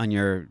off on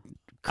your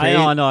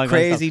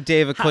crazy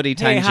David Cuddy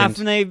tangent. Hey,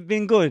 haven't I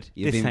been good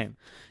this time?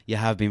 You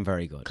have been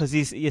very good. Because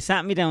you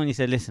sat me down and you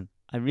said, listen,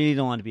 I really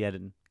don't want to be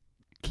editing.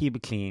 Keep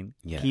it clean.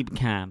 Yeah. Keep it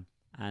calm.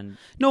 And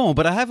no,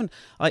 but I haven't.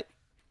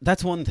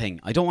 That's one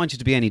thing. I don't want you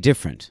to be any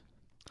different.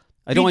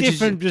 I don't be want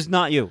different, you to, just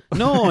not you.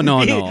 No.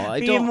 I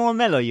be don't. more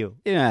mellow, you.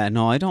 Yeah,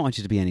 no, I don't want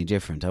you to be any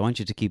different. I want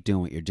you to keep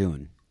doing what you're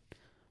doing,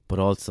 but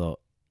also,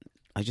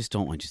 I just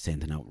don't want you to say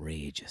anything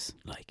outrageous.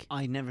 Like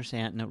I never say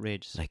anything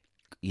outrageous. Like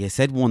you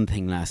said one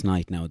thing last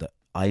night. Now that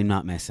I'm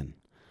not messing.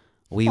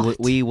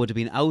 We would have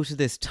been out of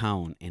this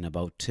town in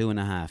about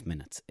 2.5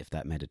 minutes if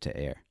that made it to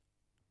air.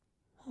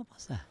 What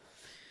was that?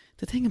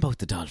 The thing about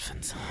the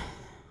dolphins.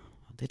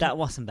 That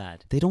wasn't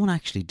bad. They don't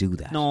actually do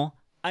that. No,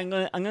 I'm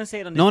gonna say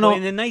it on this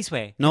in a nice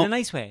way. No. In a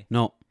nice way.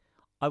 No.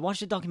 I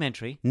watched a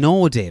documentary.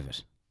 No,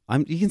 David.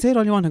 You can say it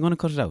all you want. I'm going to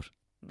cut it out.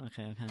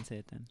 Okay, I can't say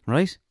it then.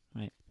 Right?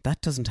 Right.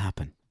 That doesn't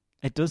happen.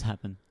 It does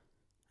happen.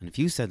 And if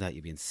you said that,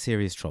 you'd be in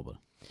serious trouble.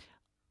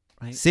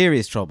 Right.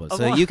 Serious trouble. Oh,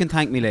 so what? you can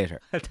thank me later.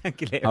 I'll thank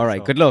you later. All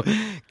right, so. good luck.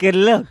 Good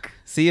luck.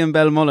 See you in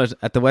Belmullet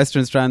at the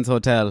Western Strands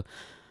Hotel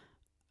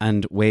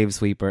and Wave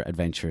Sweeper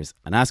Adventures.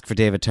 And ask for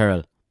David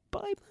Turrell.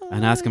 Bye-bye.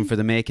 And ask him for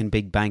the Making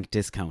Big Bank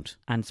discount.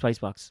 And Spice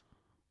Box.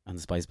 And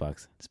the Spice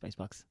Box. The Spice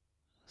Box.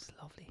 It's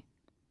lovely.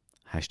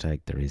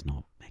 Hashtag there is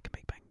no Making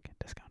Big Bank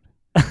discount.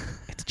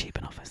 It's cheap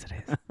enough as it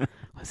is.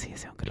 We'll see you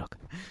soon. Good luck.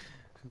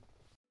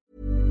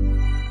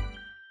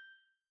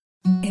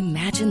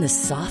 Imagine the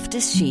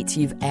softest sheets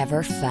you've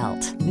ever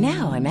felt.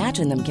 Now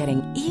imagine them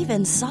getting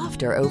even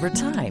softer over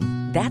time.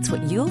 That's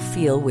what you'll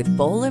feel with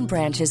Boll &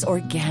 Branch's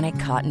organic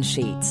cotton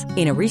sheets.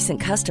 In a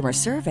recent customer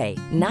survey,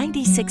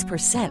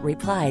 96%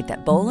 replied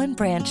that Boll &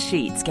 Branch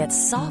sheets get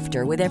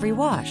softer with every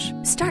wash.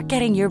 Start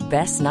getting your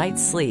best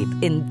night's sleep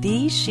in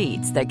these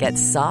sheets that get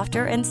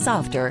softer and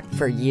softer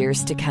for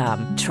years to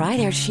come. Try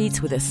their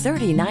sheets with a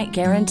 30-night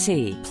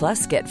guarantee.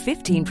 Plus, get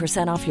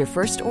 15% off your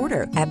first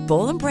order at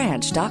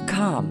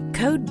bollandbranch.com.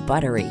 Code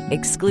BUTTERY.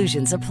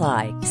 Exclusions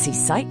apply. See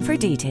site for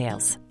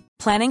details.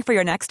 Planning for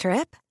your next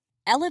trip?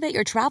 Elevate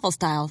your travel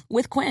style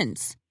with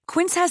Quince.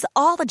 Quince has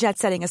all the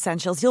jet-setting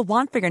essentials you'll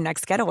want for your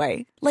next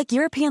getaway, like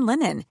European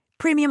linen,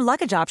 premium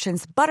luggage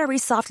options, buttery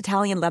soft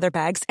Italian leather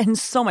bags, and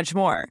so much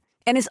more.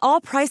 And is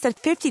all priced at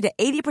 50 to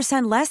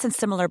 80% less than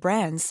similar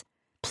brands.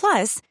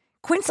 Plus,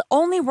 Quince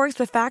only works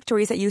with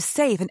factories that use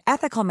safe and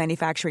ethical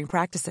manufacturing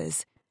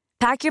practices.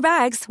 Pack your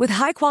bags with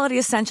high-quality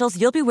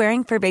essentials you'll be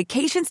wearing for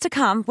vacations to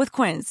come with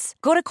Quince.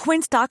 Go to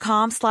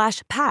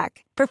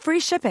quince.com/pack for free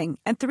shipping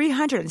and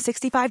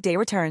 365-day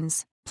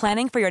returns.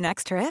 Planning for your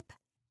next trip?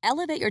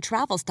 Elevate your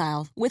travel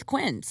style with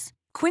Quince.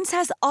 Quince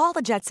has all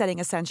the jet-setting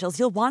essentials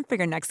you'll want for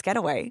your next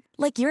getaway,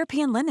 like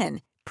European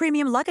linen,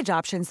 premium luggage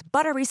options,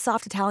 buttery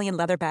soft Italian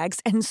leather bags,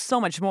 and so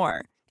much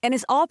more. And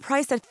is all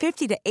priced at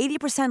 50 to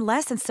 80%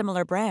 less than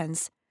similar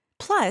brands.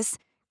 Plus,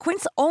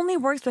 Quince only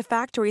works with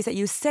factories that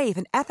use safe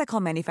and ethical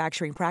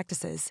manufacturing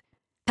practices.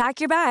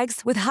 Pack your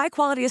bags with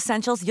high-quality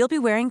essentials you'll be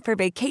wearing for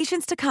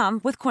vacations to come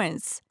with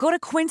Quince. Go to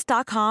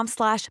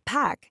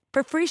quince.com/pack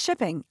for free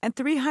shipping and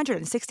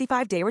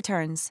 365-day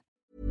returns.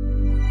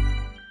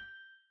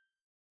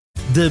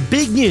 The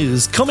Big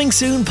News Coming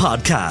Soon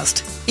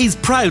podcast is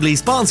proudly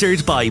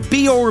sponsored by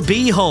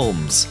B&B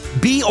Homes.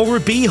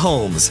 B&B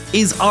Homes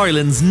is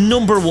Ireland's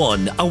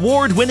 #1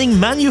 award-winning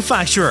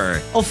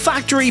manufacturer of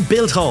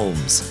factory-built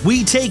homes.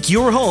 We take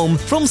your home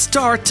from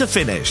start to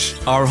finish.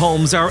 Our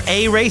homes are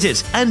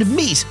A-rated and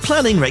meet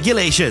planning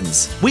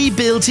regulations. We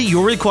build to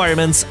your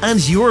requirements and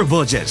your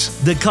budget.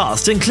 The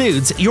cost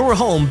includes your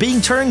home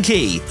being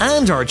turnkey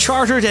and our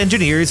chartered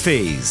engineers'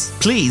 fees.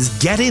 Please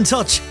get in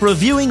touch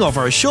reviewing of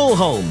our show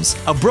homes,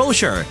 a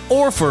brochure,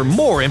 or for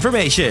more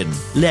information.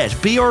 Let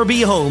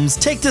B&B Homes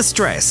take the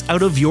stress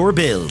out of your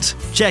build.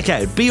 Check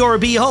out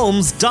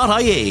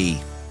brbhomes.ie.